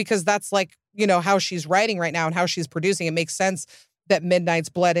sense because that's like, how she's writing right now and how she's producing. It makes sense that Midnights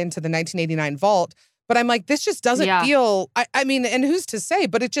bled into the 1989 vault. But I'm like, this just doesn't feel, I mean, and who's to say,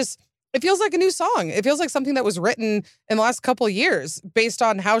 but it feels like a new song. It feels like something that was written in the last couple of years based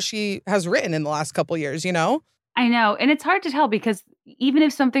on how she has written in the last couple of years, I know. And it's hard to tell because even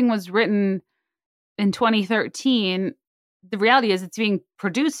if something was written in 2013, the reality is it's being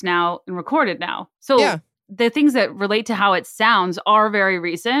produced now and recorded now. So the things that relate to how it sounds are very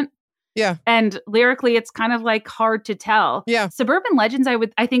recent. Yeah. And lyrically, it's kind of like hard to tell. Yeah. Suburban Legends,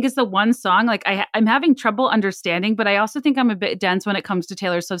 I think is the one song like I'm having trouble understanding, but I also think I'm a bit dense when it comes to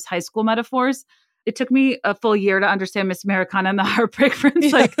Taylor Swift's high school metaphors. It took me a full year to understand Miss Americana and the Heartbreak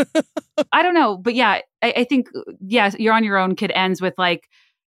Prince. Like, I don't know. But yeah, I think, You're on Your Own, Kid ends with like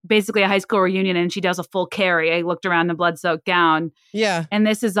basically a high school reunion and she does a full carry. I looked around in a blood-soaked gown. Yeah. And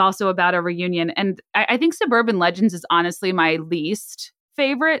this is also about a reunion. And I think Suburban Legends is honestly my least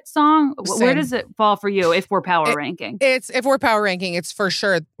favorite song. Same. Where does it fall for you if we're power ranking? If we're power ranking, it's for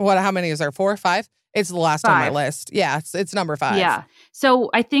sure. How many is there? 4 or 5? It's the last 5 on my list. Yeah, it's number 5. Yeah. So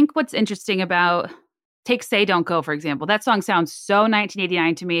I think what's interesting about take Say Don't Go, for example, that song sounds so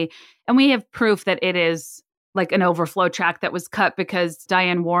 1989 to me. And we have proof that it is like an overflow track that was cut because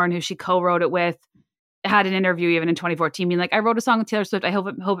Diane Warren, who she co-wrote it with, had an interview even in 2014 being like, I wrote a song with Taylor Swift. I hope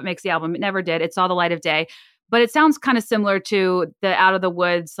it makes the album. It never did. It saw the light of day. But it sounds kind of similar to the Out of the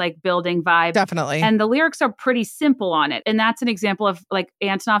Woods, like building vibe. Definitely. And the lyrics are pretty simple on it. And that's an example of like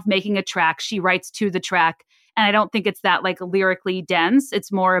Antonoff making a track. She writes to the track. And I don't think it's that like lyrically dense.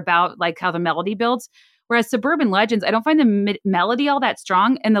 It's more about like how the melody builds. Whereas Suburban Legends, I don't find the melody all that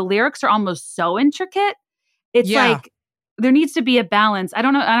strong. And the lyrics are almost so intricate. It's like there needs to be a balance. I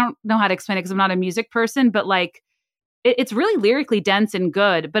don't know how to explain it because I'm not a music person. But like it's really lyrically dense and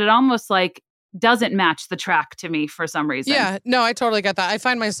good. But it almost like doesn't match the track to me for some reason. Yeah, no, I totally get that. I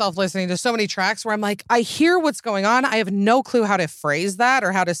find myself listening to so many tracks where I'm like, I hear what's going on. I have no clue how to phrase that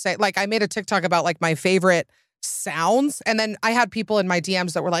or how to say, like, I made a TikTok about like my favorite sounds. And then I had people in my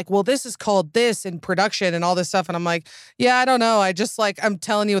DMs that were like, well, this is called this in production and all this stuff. And I'm like, yeah, I don't know. I just like, I'm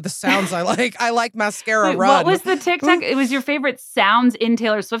telling you the sounds I like. I like Mascara Wait, Run. What was the TikTok? It was your favorite sounds in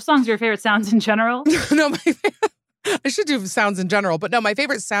Taylor Swift songs, your favorite sounds in general? No, I should do sounds in general, but no, my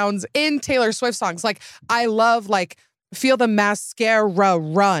favorite sounds in Taylor Swift songs. Like, I love, like, Feel the Mascara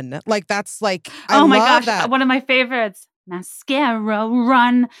Run. Like, that's like, I love that. One of my favorites. Mascara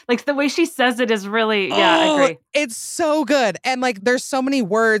Run. Like, the way she says it is really, I agree. It's so good. And, like, there's so many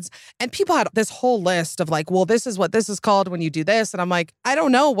words. And people had this whole list of, like, well, this is what this is called when you do this. And I'm like, I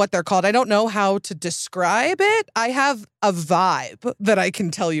don't know what they're called. I don't know how to describe it. I have a vibe that I can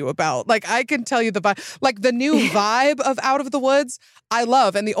tell you about. Like, I can tell you the vibe. Like, the new vibe of Out of the Woods, I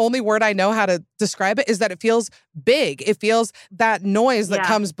love. And the only word I know how to describe it is that it feels big. It feels that noise that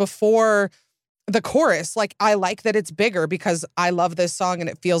comes before the chorus. Like, I like that it's bigger because I love this song and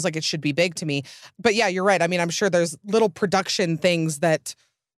it feels like it should be big to me. But yeah, you're right. I mean, I'm sure there's little production things that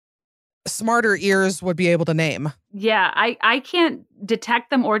smarter ears would be able to name. Yeah, I can't detect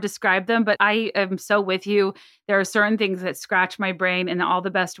them or describe them, but I am so with you. There are certain things that scratch my brain in all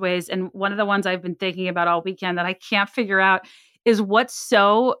the best ways. And one of the ones I've been thinking about all weekend that I can't figure out is what's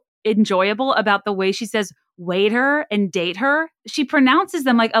so enjoyable about the way she says waiter and date her. She pronounces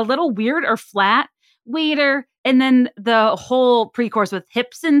them like a little weird or flat, waiter. And then the whole pre-chorus with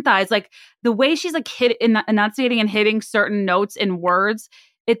hips and thighs, like the way she's like enunciating and hitting certain notes in words.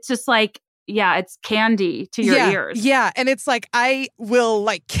 It's just like, yeah, it's candy to your ears. Yeah. And it's like, I will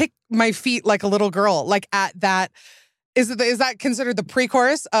like kick my feet like a little girl, like at that. Is that considered the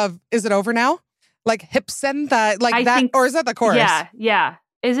pre-chorus of Is It Over Now? Like hips and that, like that, or is that the chorus? Yeah.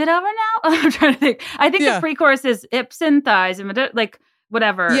 Is it over now? I'm trying to think. I think the pre-chorus is hips and thighs and like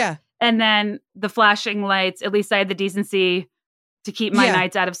whatever. Yeah. And then the flashing lights, at least I had the decency to keep my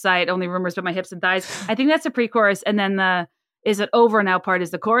nights out of sight. Only rumors about my hips and thighs. I think that's a pre-chorus. And then the Is It Over Now part is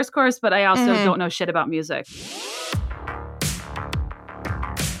the chorus, but I also don't know shit about music.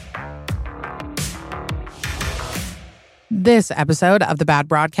 This episode of The Bad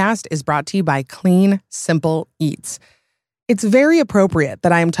Broadcast is brought to you by Clean Simple Eats. It's very appropriate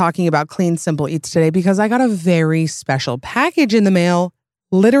that I am talking about Clean Simple Eats today because I got a very special package in the mail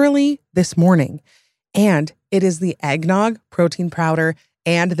literally this morning. And it is the eggnog protein powder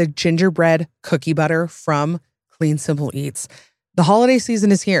and the gingerbread cookie butter from Clean Simple Eats. The holiday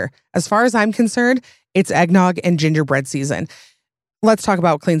season is here. As far as I'm concerned, it's eggnog and gingerbread season. Let's talk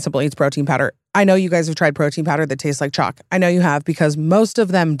about Clean Simple Eats protein powder. I know you guys have tried protein powder that tastes like chalk. I know you have because most of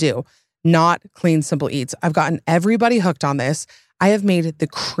them do. Not Clean Simple Eats. I've gotten everybody hooked on this. I have made the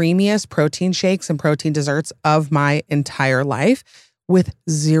creamiest protein shakes and protein desserts of my entire life with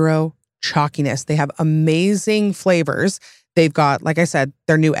zero chalkiness. They have amazing flavors. They've got, like I said,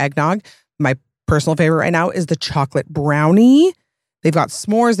 their new eggnog. My personal favorite right now is the chocolate brownie. They've got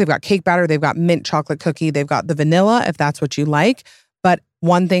s'mores. They've got cake batter. They've got mint chocolate cookie. They've got the vanilla, if that's what you like. But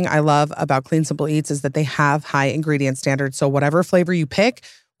one thing I love about Clean Simple Eats is that they have high ingredient standards. So whatever flavor you pick,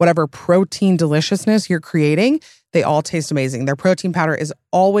 whatever protein deliciousness you're creating, they all taste amazing. Their protein powder is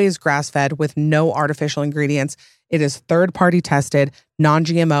always grass-fed with no artificial ingredients. It is third-party tested,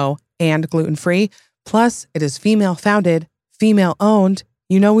 non-GMO, and gluten-free. Plus, it is female-founded, female-owned.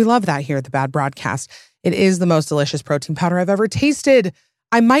 You know we love that here at The Bad Broadcast. It is the most delicious protein powder I've ever tasted.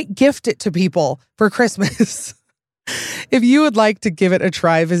 I might gift it to people for Christmas. If you would like to give it a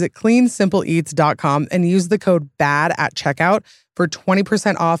try, visit cleansimpleeats.com and use the code BAD at checkout for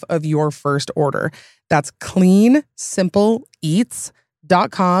 20% off of your first order. That's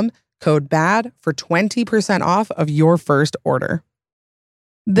cleansimpleeats.com, code BAD for 20% off of your first order.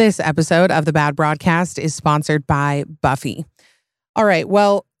 This episode of The Bad Broadcast is sponsored by Buffy. All right,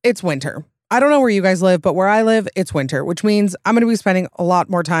 well, it's winter. I don't know where you guys live, but where I live, it's winter, which means I'm going to be spending a lot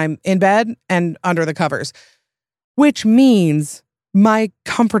more time in bed and under the covers. Which means my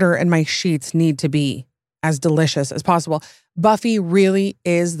comforter and my sheets need to be as delicious as possible. Buffy really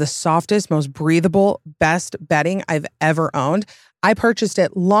is the softest, most breathable, best bedding I've ever owned. I purchased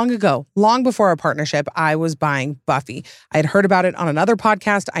it long ago, long before our partnership. I was buying Buffy. I had heard about it on another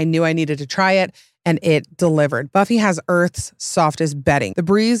podcast. I knew I needed to try it, and it delivered. Buffy has Earth's softest bedding. The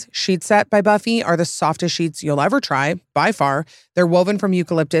Breeze sheet set by Buffy are the softest sheets you'll ever try, by far. They're woven from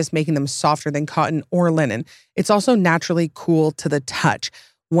eucalyptus, making them softer than cotton or linen. It's also naturally cool to the touch.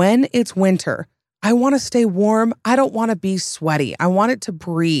 When it's winter, I want to stay warm. I don't want to be sweaty. I want it to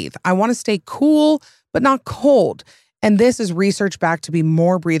breathe. I want to stay cool, but not cold. And this is research backed to be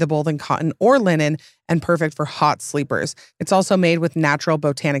more breathable than cotton or linen and perfect for hot sleepers. It's also made with natural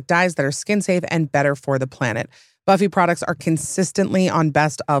botanic dyes that are skin safe and better for the planet. Buffy products are consistently on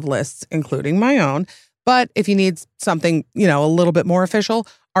best of lists, including my own. But if you need something, a little bit more official,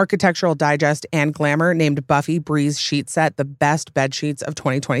 Architectural Digest and Glamour named Buffy Breeze Sheet Set the best bed sheets of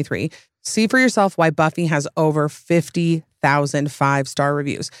 2023. See for yourself why Buffy has over 50,000 5-star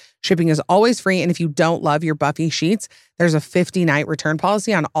reviews. Shipping is always free, and if you don't love your Buffy sheets, there's a 50-night return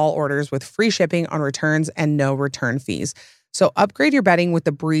policy on all orders with free shipping on returns and no return fees. So upgrade your bedding with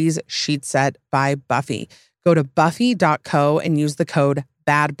the Breeze Sheet Set by Buffy. Go to buffy.co and use the code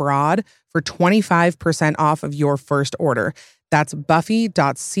BADBROAD for 25% off of your first order. That's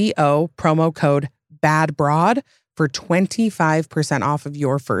buffy.co, promo code BADBROAD for 25% off of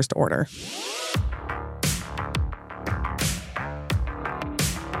your first order.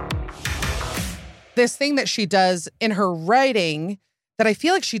 This thing that she does in her writing that I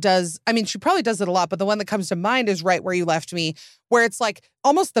feel like she does, she probably does it a lot, but the one that comes to mind is Right Where You Left Me, where it's like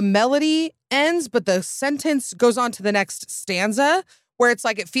almost the melody ends, but the sentence goes on to the next stanza, where it's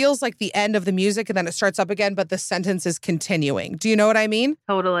like it feels like the end of the music and then it starts up again, but the sentence is continuing. Do you know what I mean?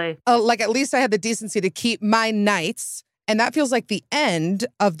 Totally. Like at least I had the decency to keep my nights, and that feels like the end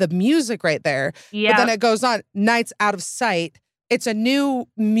of the music right there. Yeah. But then it goes on, nights out of sight. It's a new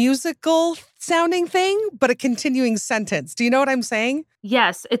musical sounding thing, but a continuing sentence. Do you know what I'm saying?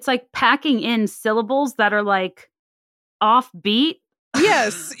 Yes. It's like packing in syllables that are like offbeat.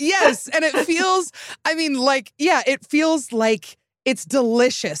 Yes, yes. And it feels, I mean, like, yeah, it feels like it's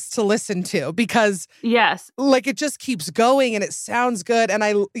delicious to listen to because yes, like it just keeps going and it sounds good. And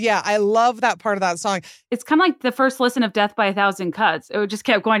I love that part of that song. It's kind of like the first listen of Death by a Thousand Cuts. It just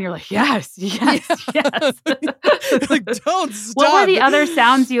kept going. You're like, yes, yes, yes. Like, don't stop. What were the other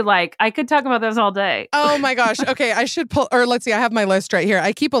sounds you like? I could talk about those all day. Oh my gosh. Okay, I should pull, or let's see, I have my list right here.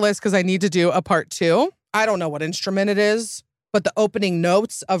 I keep a list because I need to do a part 2. I don't know what instrument it is, but the opening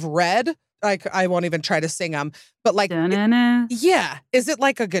notes of Red, I won't even try to sing them, but like, yeah. Is it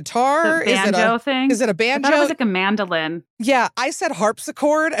like a guitar? The banjo thing? Is it a banjo? I thought it was like a mandolin. Yeah. I said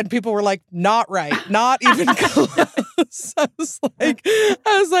harpsichord and people were like, not right. Not even close. I was like,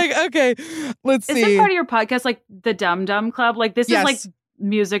 okay, let's see. Is it part of your podcast like the Dum Dum Club? Like this is like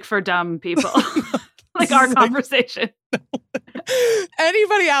music for dumb people. Like our conversation.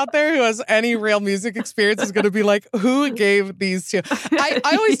 Anybody out there who has any real music experience is going to be like, who gave these to? I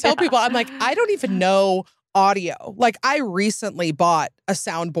always tell people, I'm like, I don't even know audio. Like I recently bought a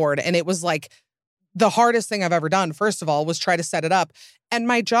soundboard and it was like the hardest thing I've ever done. First of all, was try to set it up. And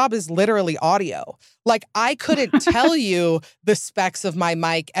my job is literally audio. Like I couldn't tell you the specs of my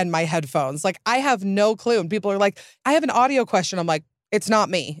mic and my headphones. Like I have no clue. And people are like, I have an audio question. I'm like, it's not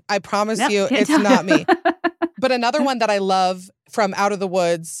me. I promise you, it's not me. But another one that I love from Out of the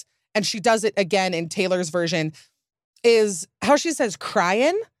Woods, and she does it again in Taylor's version, is how she says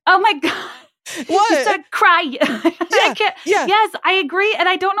crying. Oh my God. What? She said cry. Yeah. Yes, I agree. And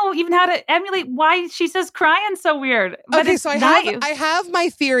I don't know even how to emulate why she says crying so weird. But okay, so I have my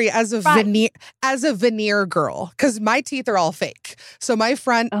theory as a veneer girl, because my teeth are all fake. So my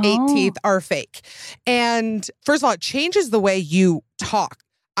front 8 teeth are fake. And first of all, it changes the way you talk.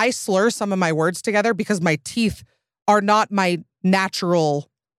 I slur some of my words together because my teeth are not my natural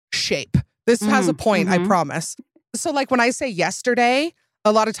shape. This has a point, I promise. So like when I say yesterday,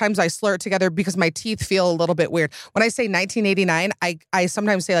 a lot of times I slur it together because my teeth feel a little bit weird. When I say 1989, I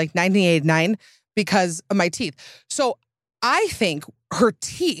sometimes say like 1989 because of my teeth. So I think her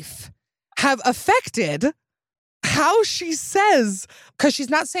teeth have affected how she says, because she's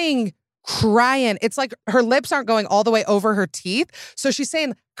not saying crying. It's like her lips aren't going all the way over her teeth. So she's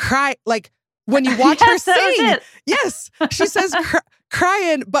saying cry, like when you watch her sing. Yes, she says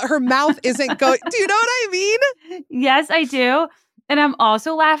crying, but her mouth isn't going. Do you know what I mean? Yes, I do. And I'm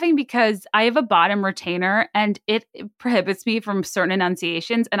also laughing because I have a bottom retainer and it prohibits me from certain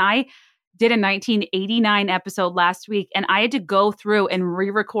enunciations. And I did a 1989 episode last week and I had to go through and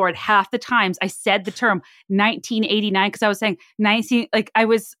re-record half the times I said the term 1989 because I was saying 19, like I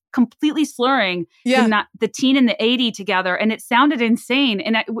was completely slurring the teen and the 80 together and it sounded insane.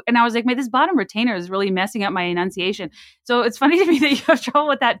 And I was like, this bottom retainer is really messing up my enunciation. So it's funny to me that you have trouble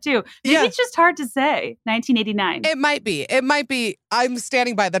with that too. Maybe it's just hard to say 1989. It might be. I'm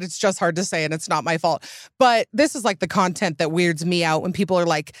standing by that it's just hard to say and it's not my fault. But this is like the content that weirds me out when people are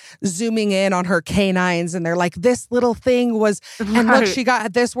like zooming in on her canines and they're like, this little thing was, and look, she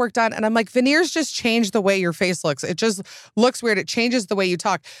got this work done. And I'm like, veneers just change the way your face looks. It just looks weird. It changes the way you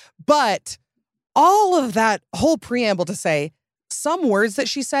talk. But all of that whole preamble to say some words that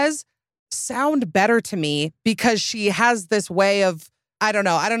she says sound better to me because she has this way of, I don't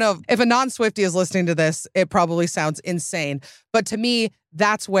know if a non-Swiftie is listening to this, it probably sounds insane. But to me,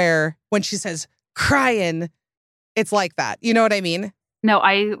 that's where when she says crying, it's like that. You know what I mean? No,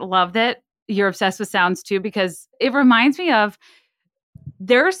 I loved it. You're obsessed with sounds too, because it reminds me of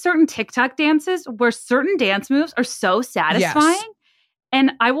there are certain TikTok dances where certain dance moves are so satisfying. Yes.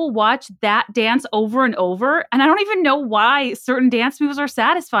 And I will watch that dance over and over. And I don't even know why certain dance moves are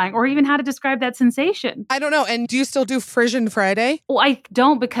satisfying or even how to describe that sensation. I don't know. And do you still do Frisian Friday? Well, I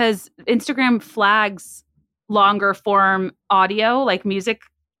don't because Instagram flags longer form audio, like music.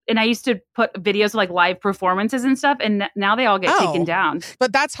 And I used to put videos of like live performances and stuff. And now they all get taken down.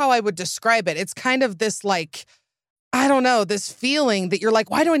 But that's how I would describe it. It's kind of this like, I don't know, this feeling that you're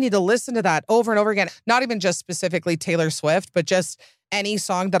like, why do I need to listen to that over and over again? Not even just specifically Taylor Swift, but just any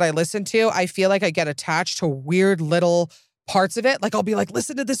song that I listen to, I feel like I get attached to weird little parts of it. Like I'll be like,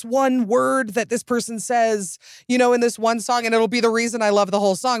 listen to this one word that this person says, you know, in this one song. And it'll be the reason I love the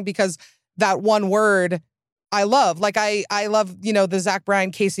whole song because that one word I love. Like, I love, the Zach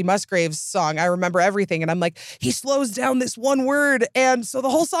Bryan, Casey Musgraves song. I remember everything. And I'm like, he slows down this one word. And so the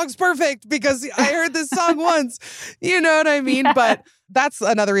whole song's perfect because I heard this song once. You know what I mean? Yeah. But that's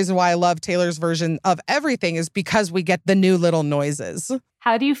another reason why I love Taylor's version of everything is because we get the new little noises.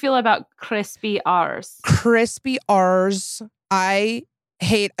 How do you feel about crispy R's? Crispy R's, I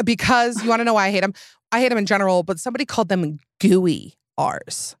hate, because you want to know why I hate them? I hate them in general, but somebody called them gooey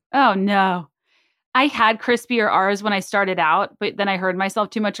R's. Oh, no. I had crispier R's when I started out, but then I heard myself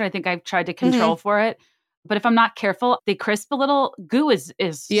too much and I think I've tried to control for it. But if I'm not careful, they crisp a little. Goo is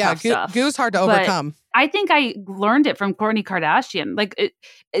tough stuff. Goo's hard to overcome. I think I learned it from Kourtney Kardashian. Like,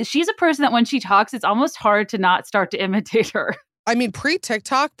 she's a person that when she talks, it's almost hard to not start to imitate her. I mean,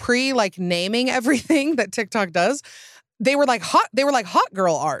 pre-TikTok, like naming everything that TikTok does, they were like hot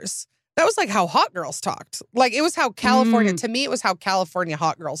girl R's. That was like how hot girls talked. Like, it was how California, to me, it was how California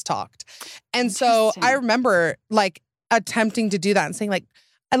hot girls talked. And so I remember like attempting to do that and saying like,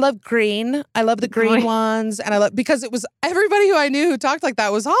 I love green. I love the green ones. And because it was everybody who I knew who talked like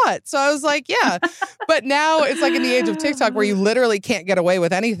that was hot. So I was like, yeah. But now it's like in the age of TikTok where you literally can't get away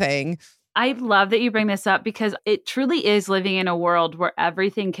with anything. I love that you bring this up because it truly is living in a world where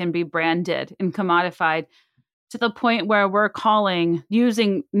everything can be branded and commodified to the point where we're calling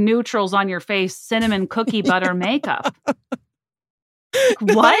using neutrals on your face cinnamon cookie butter makeup.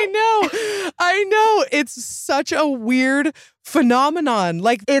 What? I know. It's such a weird phenomenon.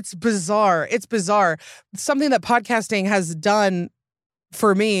 Like, it's bizarre. It's bizarre. Something that podcasting has done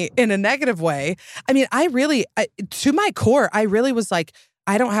for me in a negative way. I mean, to my core, I really was like,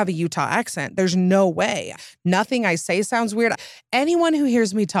 I don't have a Utah accent. There's no way. Nothing I say sounds weird. Anyone who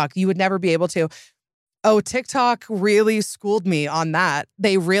hears me talk, you would never be able to. Oh, TikTok really schooled me on that.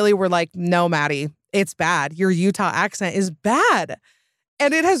 They really were like, no, Maddie, it's bad. Your Utah accent is bad.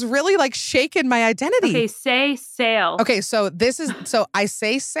 And it has really like shaken my identity. Okay, say sail. Okay, so I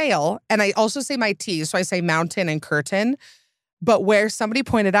say sail and I also say my T's. So I say mountain and curtain. But where somebody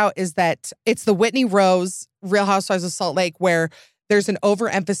pointed out is that it's the Whitney Rose Real Housewives of Salt Lake where there's an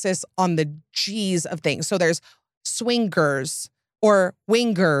overemphasis on the G's of things. So there's swingers or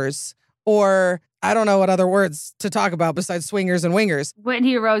wingers or I don't know what other words to talk about besides swingers and wingers.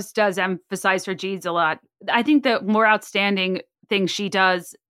 Whitney Rose does emphasize her G's a lot. I think the more outstanding thing she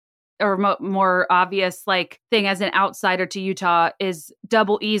does, or more obvious like thing as an outsider to Utah, is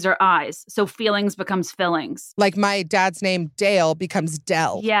double E's or I's. So feelings becomes fillings. Like my dad's name Dale becomes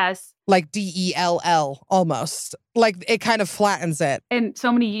Dell. Yes. Like DELL almost. Like it kind of flattens it. And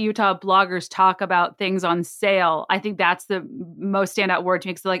so many Utah bloggers talk about things on sale. I think that's the most standout word to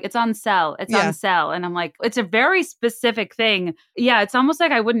me because they're like, it's on sale. It's on sale. And I'm like, it's a very specific thing. Yeah, it's almost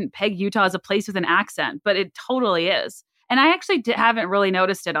like I wouldn't peg Utah as a place with an accent, but it totally is. And I actually haven't really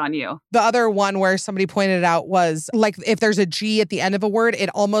noticed it on you. The other one where somebody pointed out was like if there's a G at the end of a word, it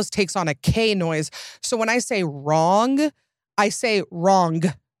almost takes on a K noise. So when I say wrong, I say wrong.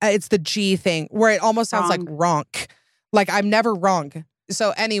 It's the G thing where it almost sounds like ronk. Like I'm never wrong.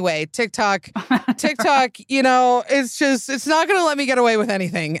 So anyway, TikTok, it's not going to let me get away with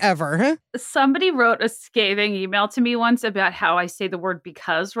anything ever. Somebody wrote a scathing email to me once about how I say the word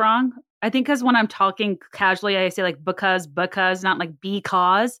because wrong. I think because when I'm talking casually, I say like because, not like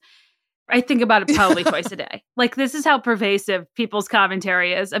because. I think about it probably twice a day. Like this is how pervasive people's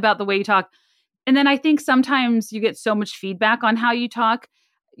commentary is about the way you talk. And then I think sometimes you get so much feedback on how you talk.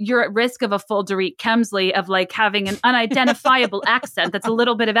 You're at risk of a full Dorit Kemsley of like having an unidentifiable accent that's a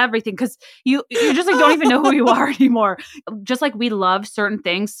little bit of everything because you just like don't even know who you are anymore. Just like we love certain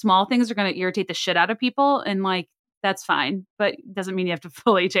things, small things are going to irritate the shit out of people, and like that's fine, but it doesn't mean you have to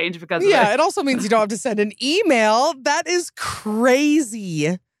fully change because of it. Yeah, it also means you don't have to send an email. That is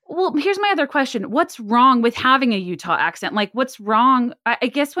crazy. Well, here's my other question. What's wrong with having a Utah accent? Like, what's wrong? I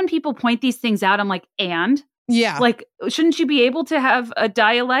guess when people point these things out, I'm like, and? Yeah. Like, shouldn't you be able to have a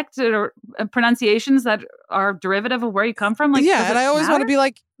dialect or pronunciations that are derivative of where you come from? Like, yeah, and I always want to be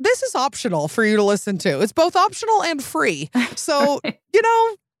like, this is optional for you to listen to. It's both optional and free. So,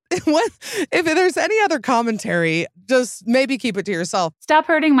 if there's any other commentary, just maybe keep it to yourself. Stop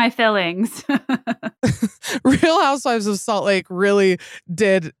hurting my feelings. Real Housewives of Salt Lake really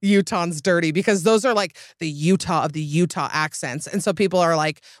did Utahns dirty because those are like the Utah of the Utah accents. And so people are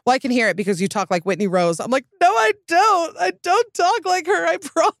like, well, I can hear it because you talk like Whitney Rose. I'm like, no, I don't. I don't talk like her. I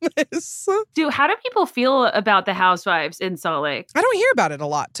promise. Dude, how do people feel about the Housewives in Salt Lake? I don't hear about it a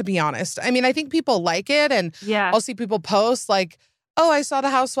lot, to be honest. I mean, I think people like it. And I'll see people post like, oh, I saw the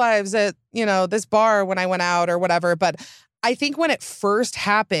Housewives at, this bar when I went out or whatever. But I think when it first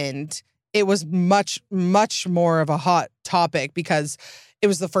happened, it was much, much more of a hot topic because it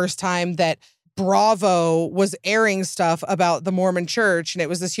was the first time that Bravo was airing stuff about the Mormon Church, and it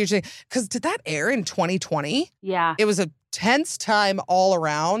was this huge thing. Because did that air in 2020? Yeah. It was a tense time all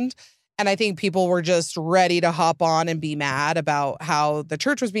around. And I think people were just ready to hop on and be mad about how the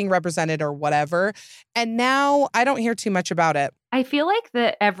church was being represented or whatever. And now I don't hear too much about it. I feel like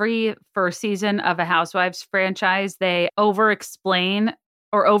that every first season of a Housewives franchise, they over-explain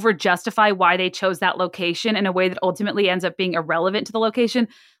or over-justify why they chose that location in a way that ultimately ends up being irrelevant to the location.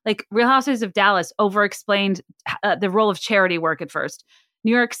 Like Real Housewives of Dallas over-explained the role of charity work at first.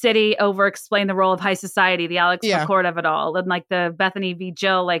 New York City over-explained the role of high society, the Alex McCord of it all, and like the Bethany v.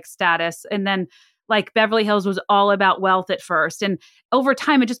 Jill like status. And then like Beverly Hills was all about wealth at first. And over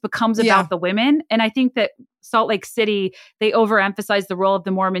time, it just becomes about the women. And I think that Salt Lake City, they overemphasized the role of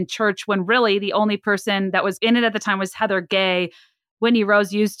the Mormon Church when really the only person that was in it at the time was Heather Gay. Whitney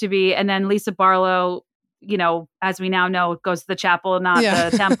Rose used to be, and then Lisa Barlow, you know, as we now know, goes to the chapel, not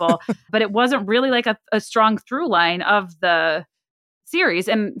the temple. But it wasn't really like a strong through line of the series.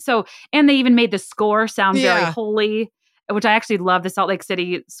 And so, and they even made the score sound very holy, which I actually love the Salt Lake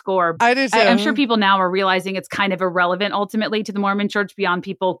City score. I do too. I'm sure people now are realizing it's kind of irrelevant ultimately to the Mormon Church beyond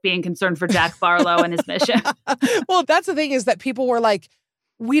people being concerned for Jack Barlow and his mission. Well, that's the thing is that people were like,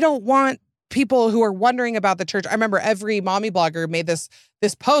 we don't want people who are wondering about the church. I remember every mommy blogger made this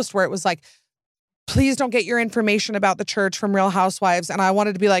post where it was like, please don't get your information about the church from Real Housewives. And I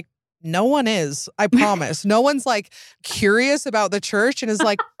wanted to be like, no one is. I promise. No one's like curious about the church and is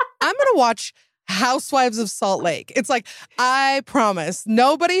like, I'm going to watch Housewives of Salt Lake. It's like, I promise.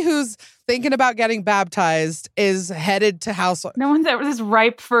 Nobody who's thinking about getting baptized is headed to Housewives. No one that was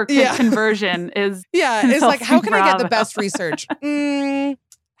ripe for conversion is. Yeah. It's like, how can I get the best research?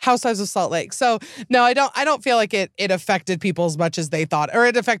 Housewives of Salt Lake. So no, I don't feel like it affected people as much as they thought, or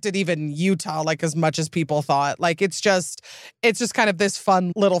it affected even Utah like as much as people thought. Like it's just kind of this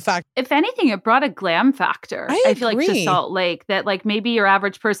fun little fact. If anything, it brought a glam factor. I feel like to Salt Lake that like maybe your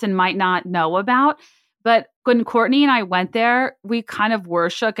average person might not know about. But when Courtney and I went there, we kind of were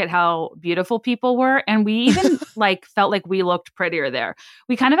shook at how beautiful people were. And we even like felt like we looked prettier there.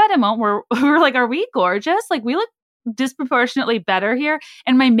 We kind of had a moment where we were like, are we gorgeous? Like we look disproportionately better here,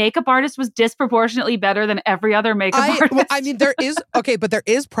 and my makeup artist was disproportionately better than every other makeup artist. Well, I mean, there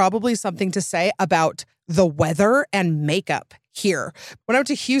is probably something to say about the weather and makeup here. When I went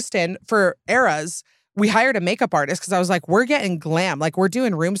to Houston for Eras, we hired a makeup artist because I was like, we're getting glam. Like we're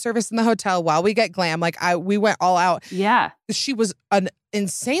doing room service in the hotel while we get glam. Like we went all out. Yeah. She was an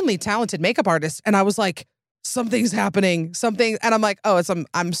insanely talented makeup artist. And I was like, something's happening, and I'm like, oh,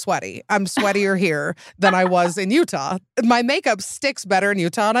 I'm sweaty. I'm sweatier here than I was in Utah. My makeup sticks better in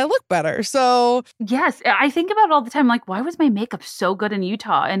Utah and I look better. So yes, I think about it all the time. Like, why was my makeup so good in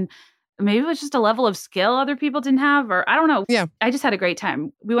Utah? And maybe it was just a level of skill other people didn't have, or I don't know. Yeah. I just had a great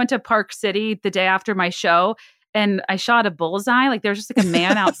time. We went to Park City the day after my show and I shot a bullseye. Like there was just like a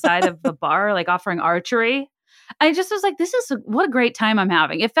man outside of the bar, like offering archery. I just was like, what a great time I'm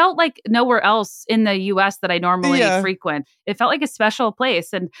having. It felt like nowhere else in the US that I normally frequent. It felt like a special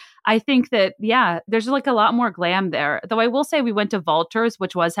place. And I think that, there's like a lot more glam there. Though I will say we went to Vultures,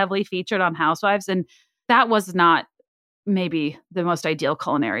 which was heavily featured on Housewives. And that was not maybe the most ideal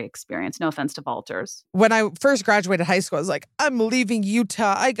culinary experience. No offense to Vultures. When I first graduated high school, I was like, I'm leaving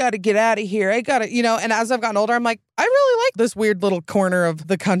Utah. I got to get out of here. I got to, and as I've gotten older, I'm like, I really like this weird little corner of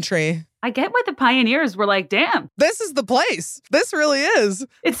the country. I get why the pioneers were like, damn. This is the place. This really is.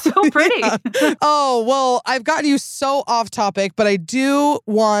 It's so pretty. Oh, well, I've gotten you so off topic, but I do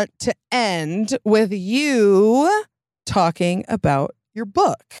want to end with you talking about your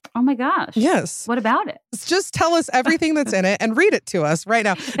book. Oh my gosh. Yes. What about it? Just tell us everything that's in it and read it to us right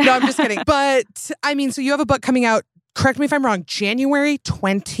now. No, I'm just kidding. But I mean, so you have a book coming out, correct me if I'm wrong, January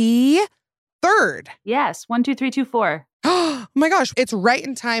 23rd. Yes. 1, 2, 3, 2, 4. Oh my gosh, it's right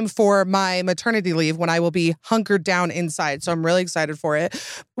in time for my maternity leave when I will be hunkered down inside. So I'm really excited for it.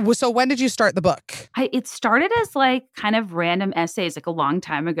 So when did you start the book? It started as like kind of random essays like a long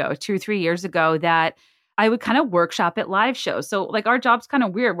time ago, 2 or 3 years ago, that I would kind of workshop at live shows. So like our job's kind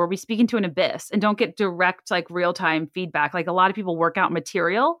of weird where we speak into an abyss and don't get direct like real-time feedback. Like a lot of people work out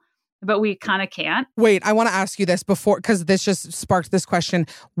material, but we kind of can't. Wait, I want to ask you this before, because this just sparked this question.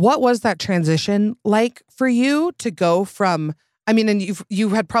 What was that transition like for you to go from, I mean, and you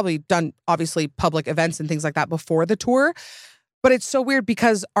had probably done obviously public events and things like that before the tour, but it's so weird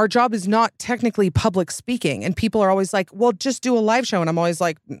because our job is not technically public speaking. And people are always like, well, just do a live show. And I'm always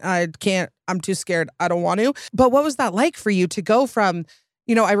like, I can't, I'm too scared. I don't want to. But what was that like for you to go from,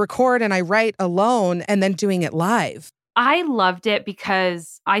 I record and I write alone and then doing it live? I loved it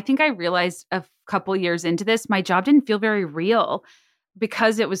because I think I realized a couple years into this, my job didn't feel very real.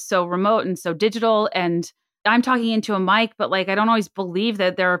 because it was so remote and so digital, and I'm talking into a mic, but like I don't always believe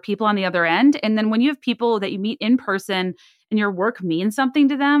that there are people on the other end. And then when you have people that you meet in person and your work means something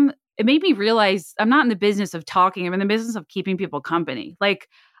to them, it made me realize I'm not in the business of talking. I'm in the business of keeping people company. Like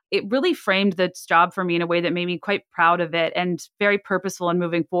it really framed this job for me in a way that made me quite proud of it and very purposeful in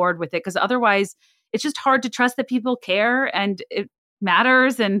moving forward with it. Because otherwise, it's just hard to trust that people care and it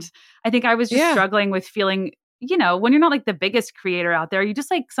matters. And I think I was just struggling with feeling, when you're not like the biggest creator out there, you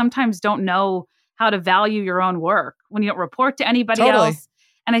just like sometimes don't know how to value your own work when you don't report to anybody else.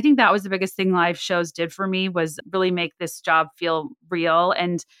 And I think that was the biggest thing live shows did for me, was really make this job feel real.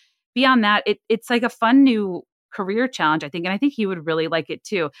 And beyond that, it's like a fun new career challenge, I think. And I think he would really like it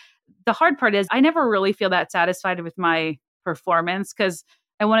too. The hard part is I never really feel that satisfied with my performance, because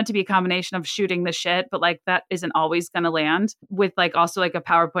I want it to be a combination of shooting the shit, but like that isn't always going to land with like also like a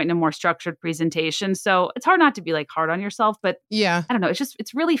PowerPoint and a more structured presentation. So it's hard not to be like hard on yourself, but I don't know.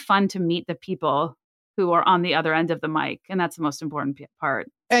 It's really fun to meet the people who are on the other end of the mic. And that's the most important part.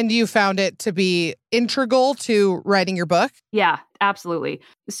 And you found it to be integral to writing your book? Yeah, absolutely.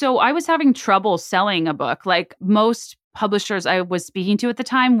 So I was having trouble selling a book. Like most publishers I was speaking to at the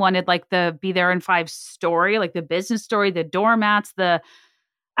time wanted like the Be There in 5 story, like the business story, the doormats,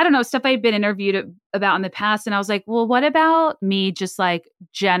 I don't know, stuff I've been interviewed about in the past. And I was like, well, what about me just like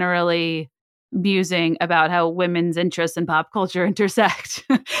generally musing about how women's interests in pop culture intersect?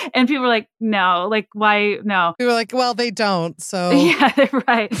 And people were like, no, like, why? No. People were like, well, they don't. So yeah,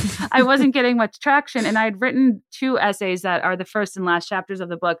 right. I wasn't getting much traction. And I'd written 2 essays that are the first and last chapters of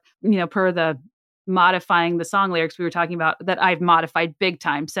the book, per the modifying the song lyrics we were talking about, that I've modified big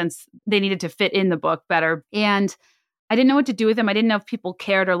time since they needed to fit in the book better. And I didn't know what to do with them. I didn't know if people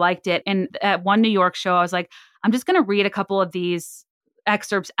cared or liked it. And at one New York show, I was like, I'm just going to read a couple of these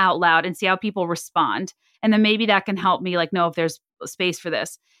excerpts out loud and see how people respond. And then maybe that can help me like know if there's space for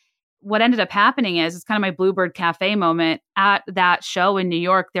this. What ended up happening is it's kind of my Bluebird Cafe moment. At that show in New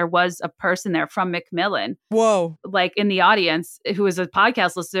York, there was a person there from Macmillan. Whoa. Like in the audience who was a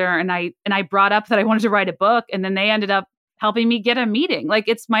podcast listener. And I brought up that I wanted to write a book, and then they ended up helping me get a meeting. Like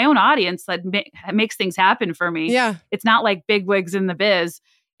it's my own audience that makes things happen for me. Yeah. It's not like big wigs in the biz.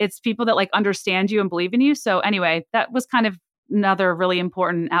 It's people that like understand you and believe in you. So anyway, that was kind of another really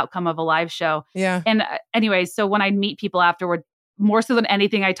important outcome of a live show. Yeah. And anyway, so when I'd meet people afterward, more so than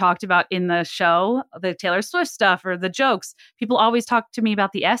anything I talked about in the show, the Taylor Swift stuff or the jokes, people always talked to me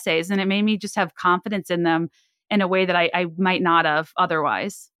about the essays, and it made me just have confidence in them in a way that I might not have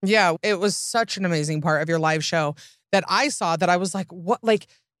otherwise. Yeah. It was such an amazing part of your live show that I saw that I was like, what? Like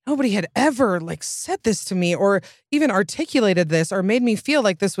nobody had ever like said this to me or even articulated this or made me feel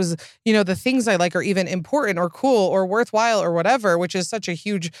like this was, the things I like are even important or cool or worthwhile or whatever, which is such a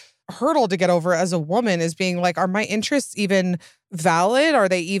huge hurdle to get over as a woman, is being like, are my interests even valid? Are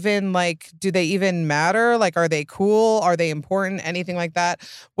they even like, do they even matter? Like, are they cool? Are they important? Anything like that,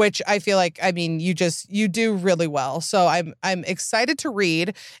 which I feel like, I mean, you do really well. So I'm excited to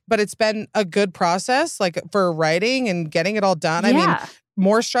read, but it's been a good process, like for writing and getting it all done. Yeah. I mean,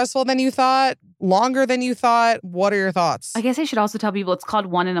 more stressful than you thought, longer than you thought. What are your thoughts? I guess I should also tell people it's called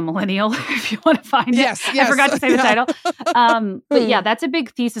One in a Millennial if you want to find it. Yes. I forgot to say the title. But yeah, that's a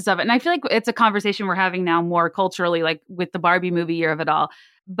big thesis of it. And I feel like it's a conversation we're having now more culturally, like with the Barbie movie year of it all.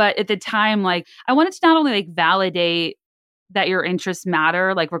 But at the time, like I wanted to not only like validate that your interests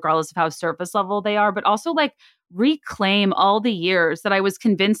matter, like regardless of how surface level they are, but also like reclaim all the years that I was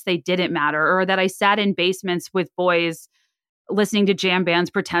convinced they didn't matter, or that I sat in basements with boys listening to jam bands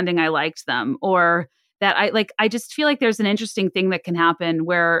pretending I liked them, or that I just feel like there's an interesting thing that can happen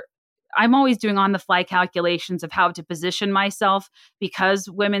where I'm always doing on the fly calculations of how to position myself, because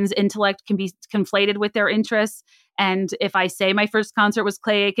women's intellect can be conflated with their interests. And if I say my first concert was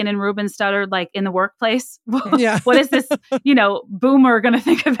Clay Aiken and Ruben Studdard, like in the workplace, what is this, boomer going to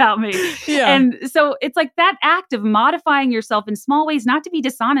think about me? Yeah. And so it's like that act of modifying yourself in small ways, not to be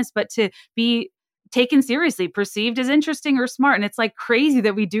dishonest, but to be taken seriously, perceived as interesting or smart. And it's like crazy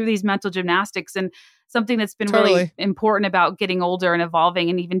that we do these mental gymnastics. And something that's been really important about getting older and evolving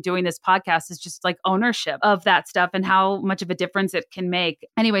and even doing this podcast is just like ownership of that stuff and how much of a difference it can make.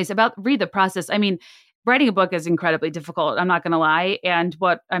 Anyways, about read the process. I mean, writing a book is incredibly difficult. I'm not going to lie. And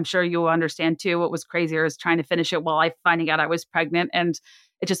what I'm sure you'll understand too, what was crazier is trying to finish it while finding out I was pregnant. And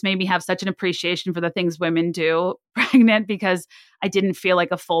it just made me have such an appreciation for the things women do pregnant, because I didn't feel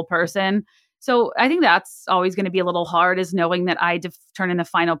like a full person. So I think that's always going to be a little hard, is knowing that I turn in a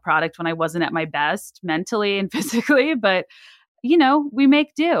final product when I wasn't at my best mentally and physically, but we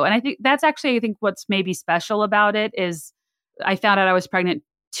make do. And I think that's actually, what's maybe special about it is I found out I was pregnant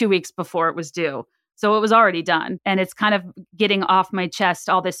 2 weeks before it was due. So it was already done. And it's kind of getting off my chest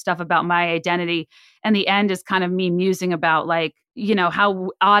all this stuff about my identity. And the end is kind of me musing about like, how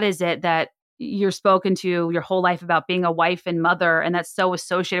odd is it that you're spoken to your whole life about being a wife and mother, and that's so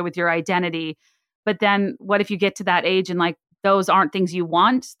associated with your identity. But then what if you get to that age and like, those aren't things you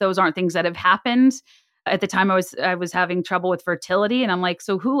want. Those aren't things that have happened. At the time I was having trouble with fertility. And I'm like,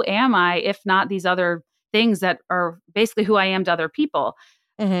 so who am I if not these other things that are basically who I am to other people?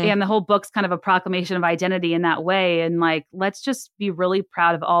 And the whole book's kind of a proclamation of identity in that way. And like, let's just be really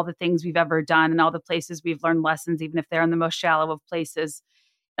proud of all the things we've ever done and all the places we've learned lessons, even if they're in the most shallow of places.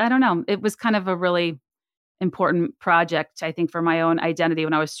 I don't know. It was kind of a really important project, I think, for my own identity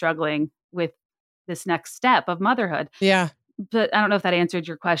when I was struggling with this next step of motherhood. Yeah. But I don't know if that answered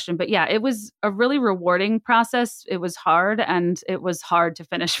your question. But yeah, it was a really rewarding process. It was hard, and it was hard to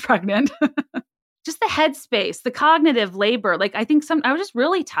finish pregnant. Just the headspace, the cognitive labor. Like, I think I was just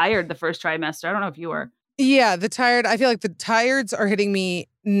really tired the first trimester. I don't know if you were. Yeah, I feel like the tireds are hitting me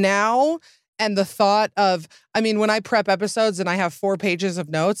now. And the thought of, when I prep episodes and I have 4 pages of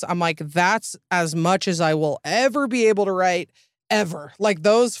notes, I'm like, that's as much as I will ever be able to write ever. Like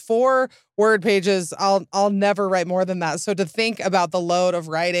those 4 word pages, I'll never write more than that. So to think about the load of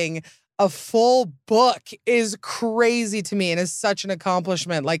writing a full book is crazy to me and is such an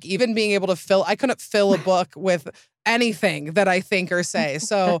accomplishment. Like even being able to I couldn't fill a book with anything that I think or say.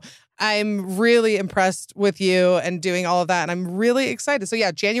 So I'm really impressed with you and doing all of that. And I'm really excited. So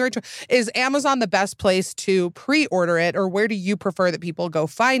yeah, January. Is Amazon the best place to pre-order it, or where do you prefer that people go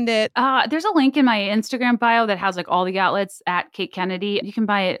find it? There's a link in my Instagram bio that has like all the outlets at Kate Kennedy. You can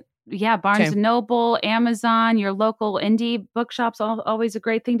buy it. Yeah, Barnes & Noble, Amazon, your local indie bookshop's always a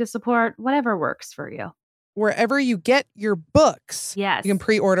great thing to support. Whatever works for you. Wherever you get your books, yes, you can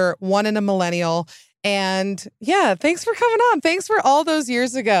pre-order One in a Millennial. And yeah, thanks for coming on. Thanks for all those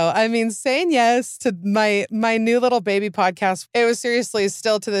years ago. Saying yes to my new little baby podcast. It was seriously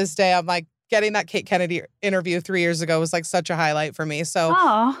still to this day. I'm like, getting that Kate Kennedy interview 3 years ago was like such a highlight for me. So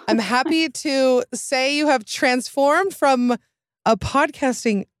I'm happy to say you have transformed from a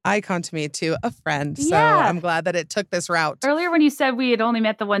podcasting icon to me to a friend. So I'm glad that it took this route. Earlier when you said we had only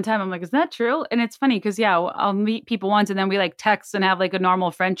met the one time, I'm like, is that true? And it's funny because I'll meet people once and then we like text and have like a normal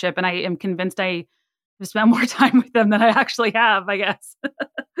friendship. And I am convinced I have spent more time with them than I actually have, I guess.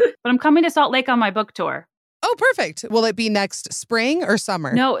 But I'm coming to Salt Lake on my book tour. Oh, perfect. Will it be next spring or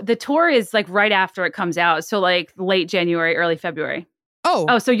summer? No, the tour is like right after it comes out. So like late January, early February.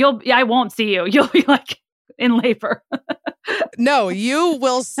 Oh, so I won't see you. You'll be like in labor. No, you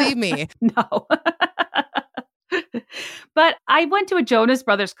will see me. No. But I went to a Jonas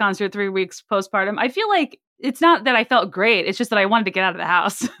Brothers concert 3 weeks postpartum. I feel like it's not that I felt great. It's just that I wanted to get out of the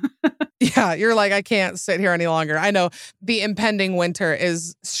house. Yeah, you're like, I can't sit here any longer. I know the impending winter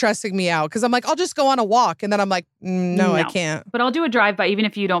is stressing me out because I'm like, I'll just go on a walk. And then I'm like, no, I can't. But I'll do a drive-by. Even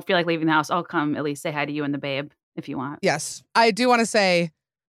if you don't feel like leaving the house, I'll come at least say hi to you and the babe if you want. Yes. I do want to say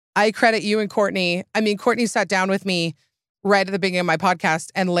I credit you and Courtney. Courtney sat down with me right at the beginning of my podcast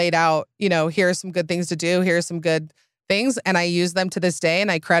and laid out, here are some good things to do. Here are some good things. And I use them to this day.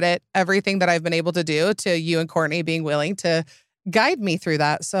 And I credit everything that I've been able to do to you and Courtney being willing to guide me through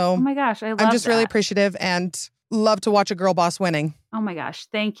that. So oh my gosh, I'm just really appreciative and love to watch a girl boss winning. Oh my gosh.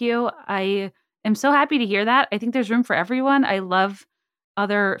 Thank you. I am so happy to hear that. I think there's room for everyone. I love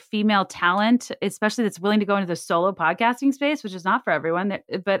other female talent, especially that's willing to go into the solo podcasting space, which is not for everyone.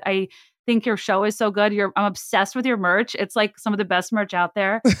 But I think your show is so good. I'm obsessed with your merch. It's like some of the best merch out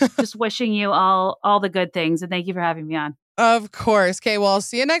there. Just wishing you all the good things. And thank you for having me on. Of course. Okay, well, I'll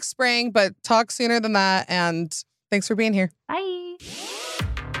see you next spring, but talk sooner than that. And thanks for being here. Bye.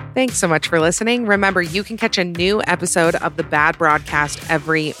 Thanks so much for listening. Remember, you can catch a new episode of The Bad Broadcast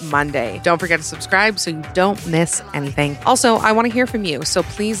every Monday. Don't forget to subscribe so you don't miss anything. Also, I want to hear from you, so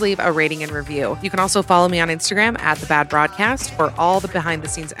please leave a rating and review. You can also follow me on Instagram at The Bad Broadcast for all the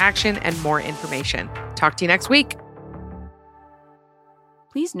behind-the-scenes action and more information. Talk to you next week.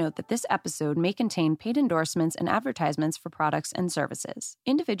 Please note that this episode may contain paid endorsements and advertisements for products and services.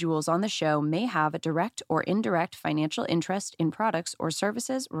 Individuals on the show may have a direct or indirect financial interest in products or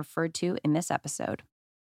services referred to in this episode.